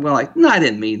meant. I'm going like, no, I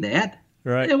didn't mean that.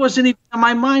 Right. It wasn't even on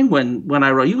my mind when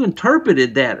I wrote. You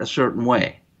interpreted that a certain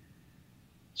way.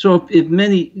 So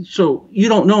so you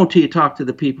don't know until you talk to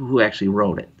the people who actually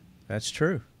wrote it. That's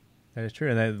true. That is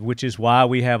true. And which is why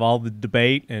we have all the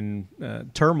debate and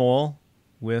turmoil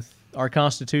with our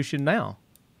Constitution now.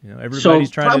 You know,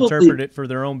 everybody's trying to interpret it for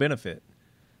their own benefit.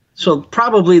 So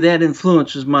probably that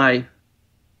influences my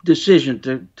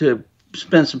decision to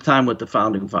spend some time with the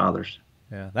founding fathers.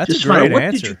 Yeah, that's just a great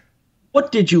answer.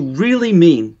 What did you really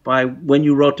mean by when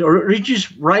you wrote, or did you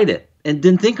just write it and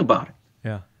didn't think about it?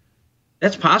 Yeah,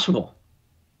 that's possible,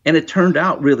 and it turned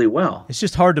out really well. It's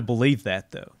just hard to believe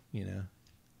that, though. You know,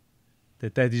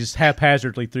 that they just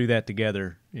haphazardly threw that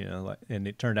together. You know, and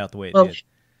it turned out the way it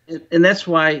did. And that's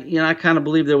why I kind of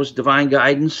believe there was divine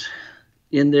guidance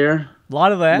in there. A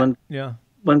lot of that.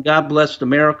 When God blessed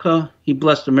America, He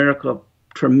blessed America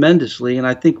tremendously, and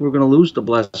I think we're going to lose the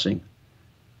blessing.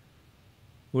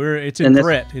 It's in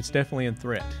threat. It's definitely in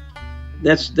threat.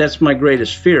 That's my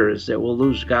greatest fear, is that we'll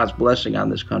lose God's blessing on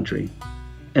this country.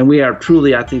 And we are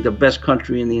truly, I think, the best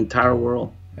country in the entire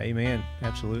world. Amen.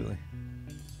 Absolutely.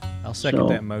 I'll second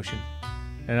that motion.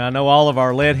 And I know all of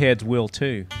our leadheads will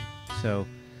too. So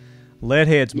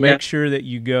leadheads, make sure that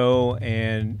you go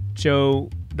and show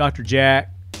Dr. Jack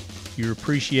your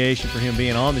appreciation for him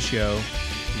being on the show.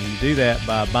 And you do that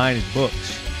by buying his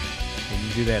books. And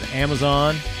you do that at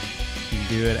Amazon. You can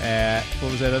do it at,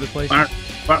 what was that other place?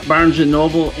 Barnes &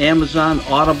 Noble, Amazon,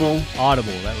 Audible. That was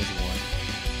the one.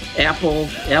 Apple,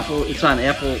 it's on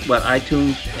Apple,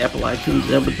 iTunes? Apple iTunes, is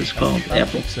that what it's called? I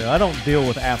Apple. Think so. I don't deal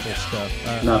with Apple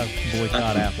stuff. No. I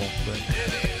boycott Apple.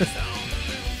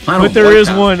 But there is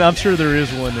one. I'm sure there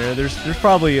is one there. There's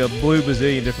probably a blue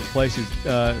bazillion different places.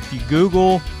 If you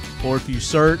Google or if you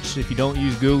search, if you don't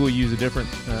use Google, use a different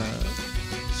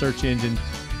search engine.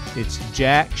 It's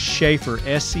Jack Schafer,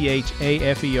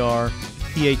 Schafer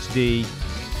Ph.D.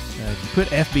 If you put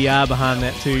FBI behind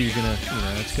that too, you're gonna,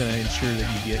 it's gonna ensure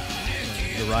that you get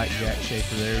the right Jack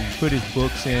Schafer there. You put his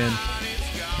books in,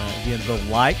 again, the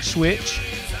like switch,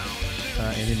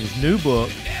 and in his new book,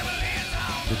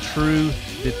 The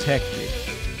Truth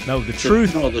Detective. No, the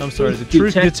Truth. The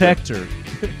Truth Detector.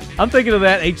 I'm thinking of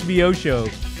that HBO show,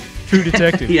 True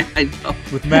Detective. Yeah, I know.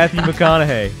 With Matthew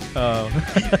McConaughey.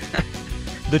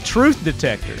 The Truth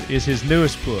Detector is his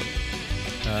newest book.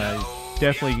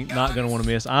 Definitely not going to want to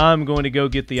miss. I'm going to go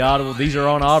get the Audible. These are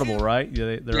on Audible, right?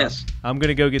 Yes. I'm going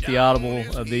to go get the Audible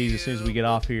of these as soon as we get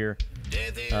off here.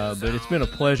 But it's been a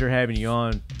pleasure having you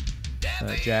on,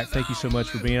 Jack. Thank you so much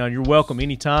for being on. You're welcome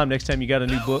anytime. Next time you got a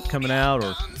new book coming out,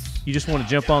 or you just want to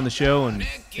jump on the show and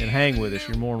hang with us,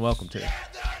 you're more than welcome to.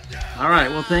 All right.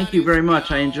 Well, thank you very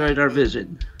much. I enjoyed our visit.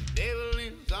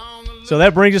 So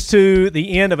that brings us to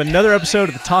the end of another episode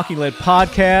of the Talking Lead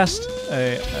Podcast.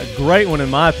 A great one, in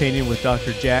my opinion, with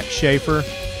Dr. Jack Schafer.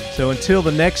 So until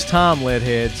the next time,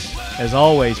 Leadheads, as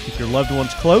always, keep your loved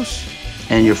ones close.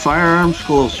 And your firearms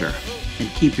closer. And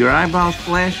keep your eyeballs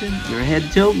flashing, your head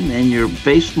tilting, and your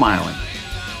face smiling.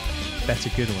 That's a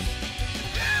good one.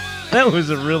 That was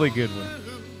a really good one.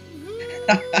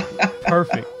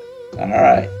 Perfect. All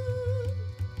right.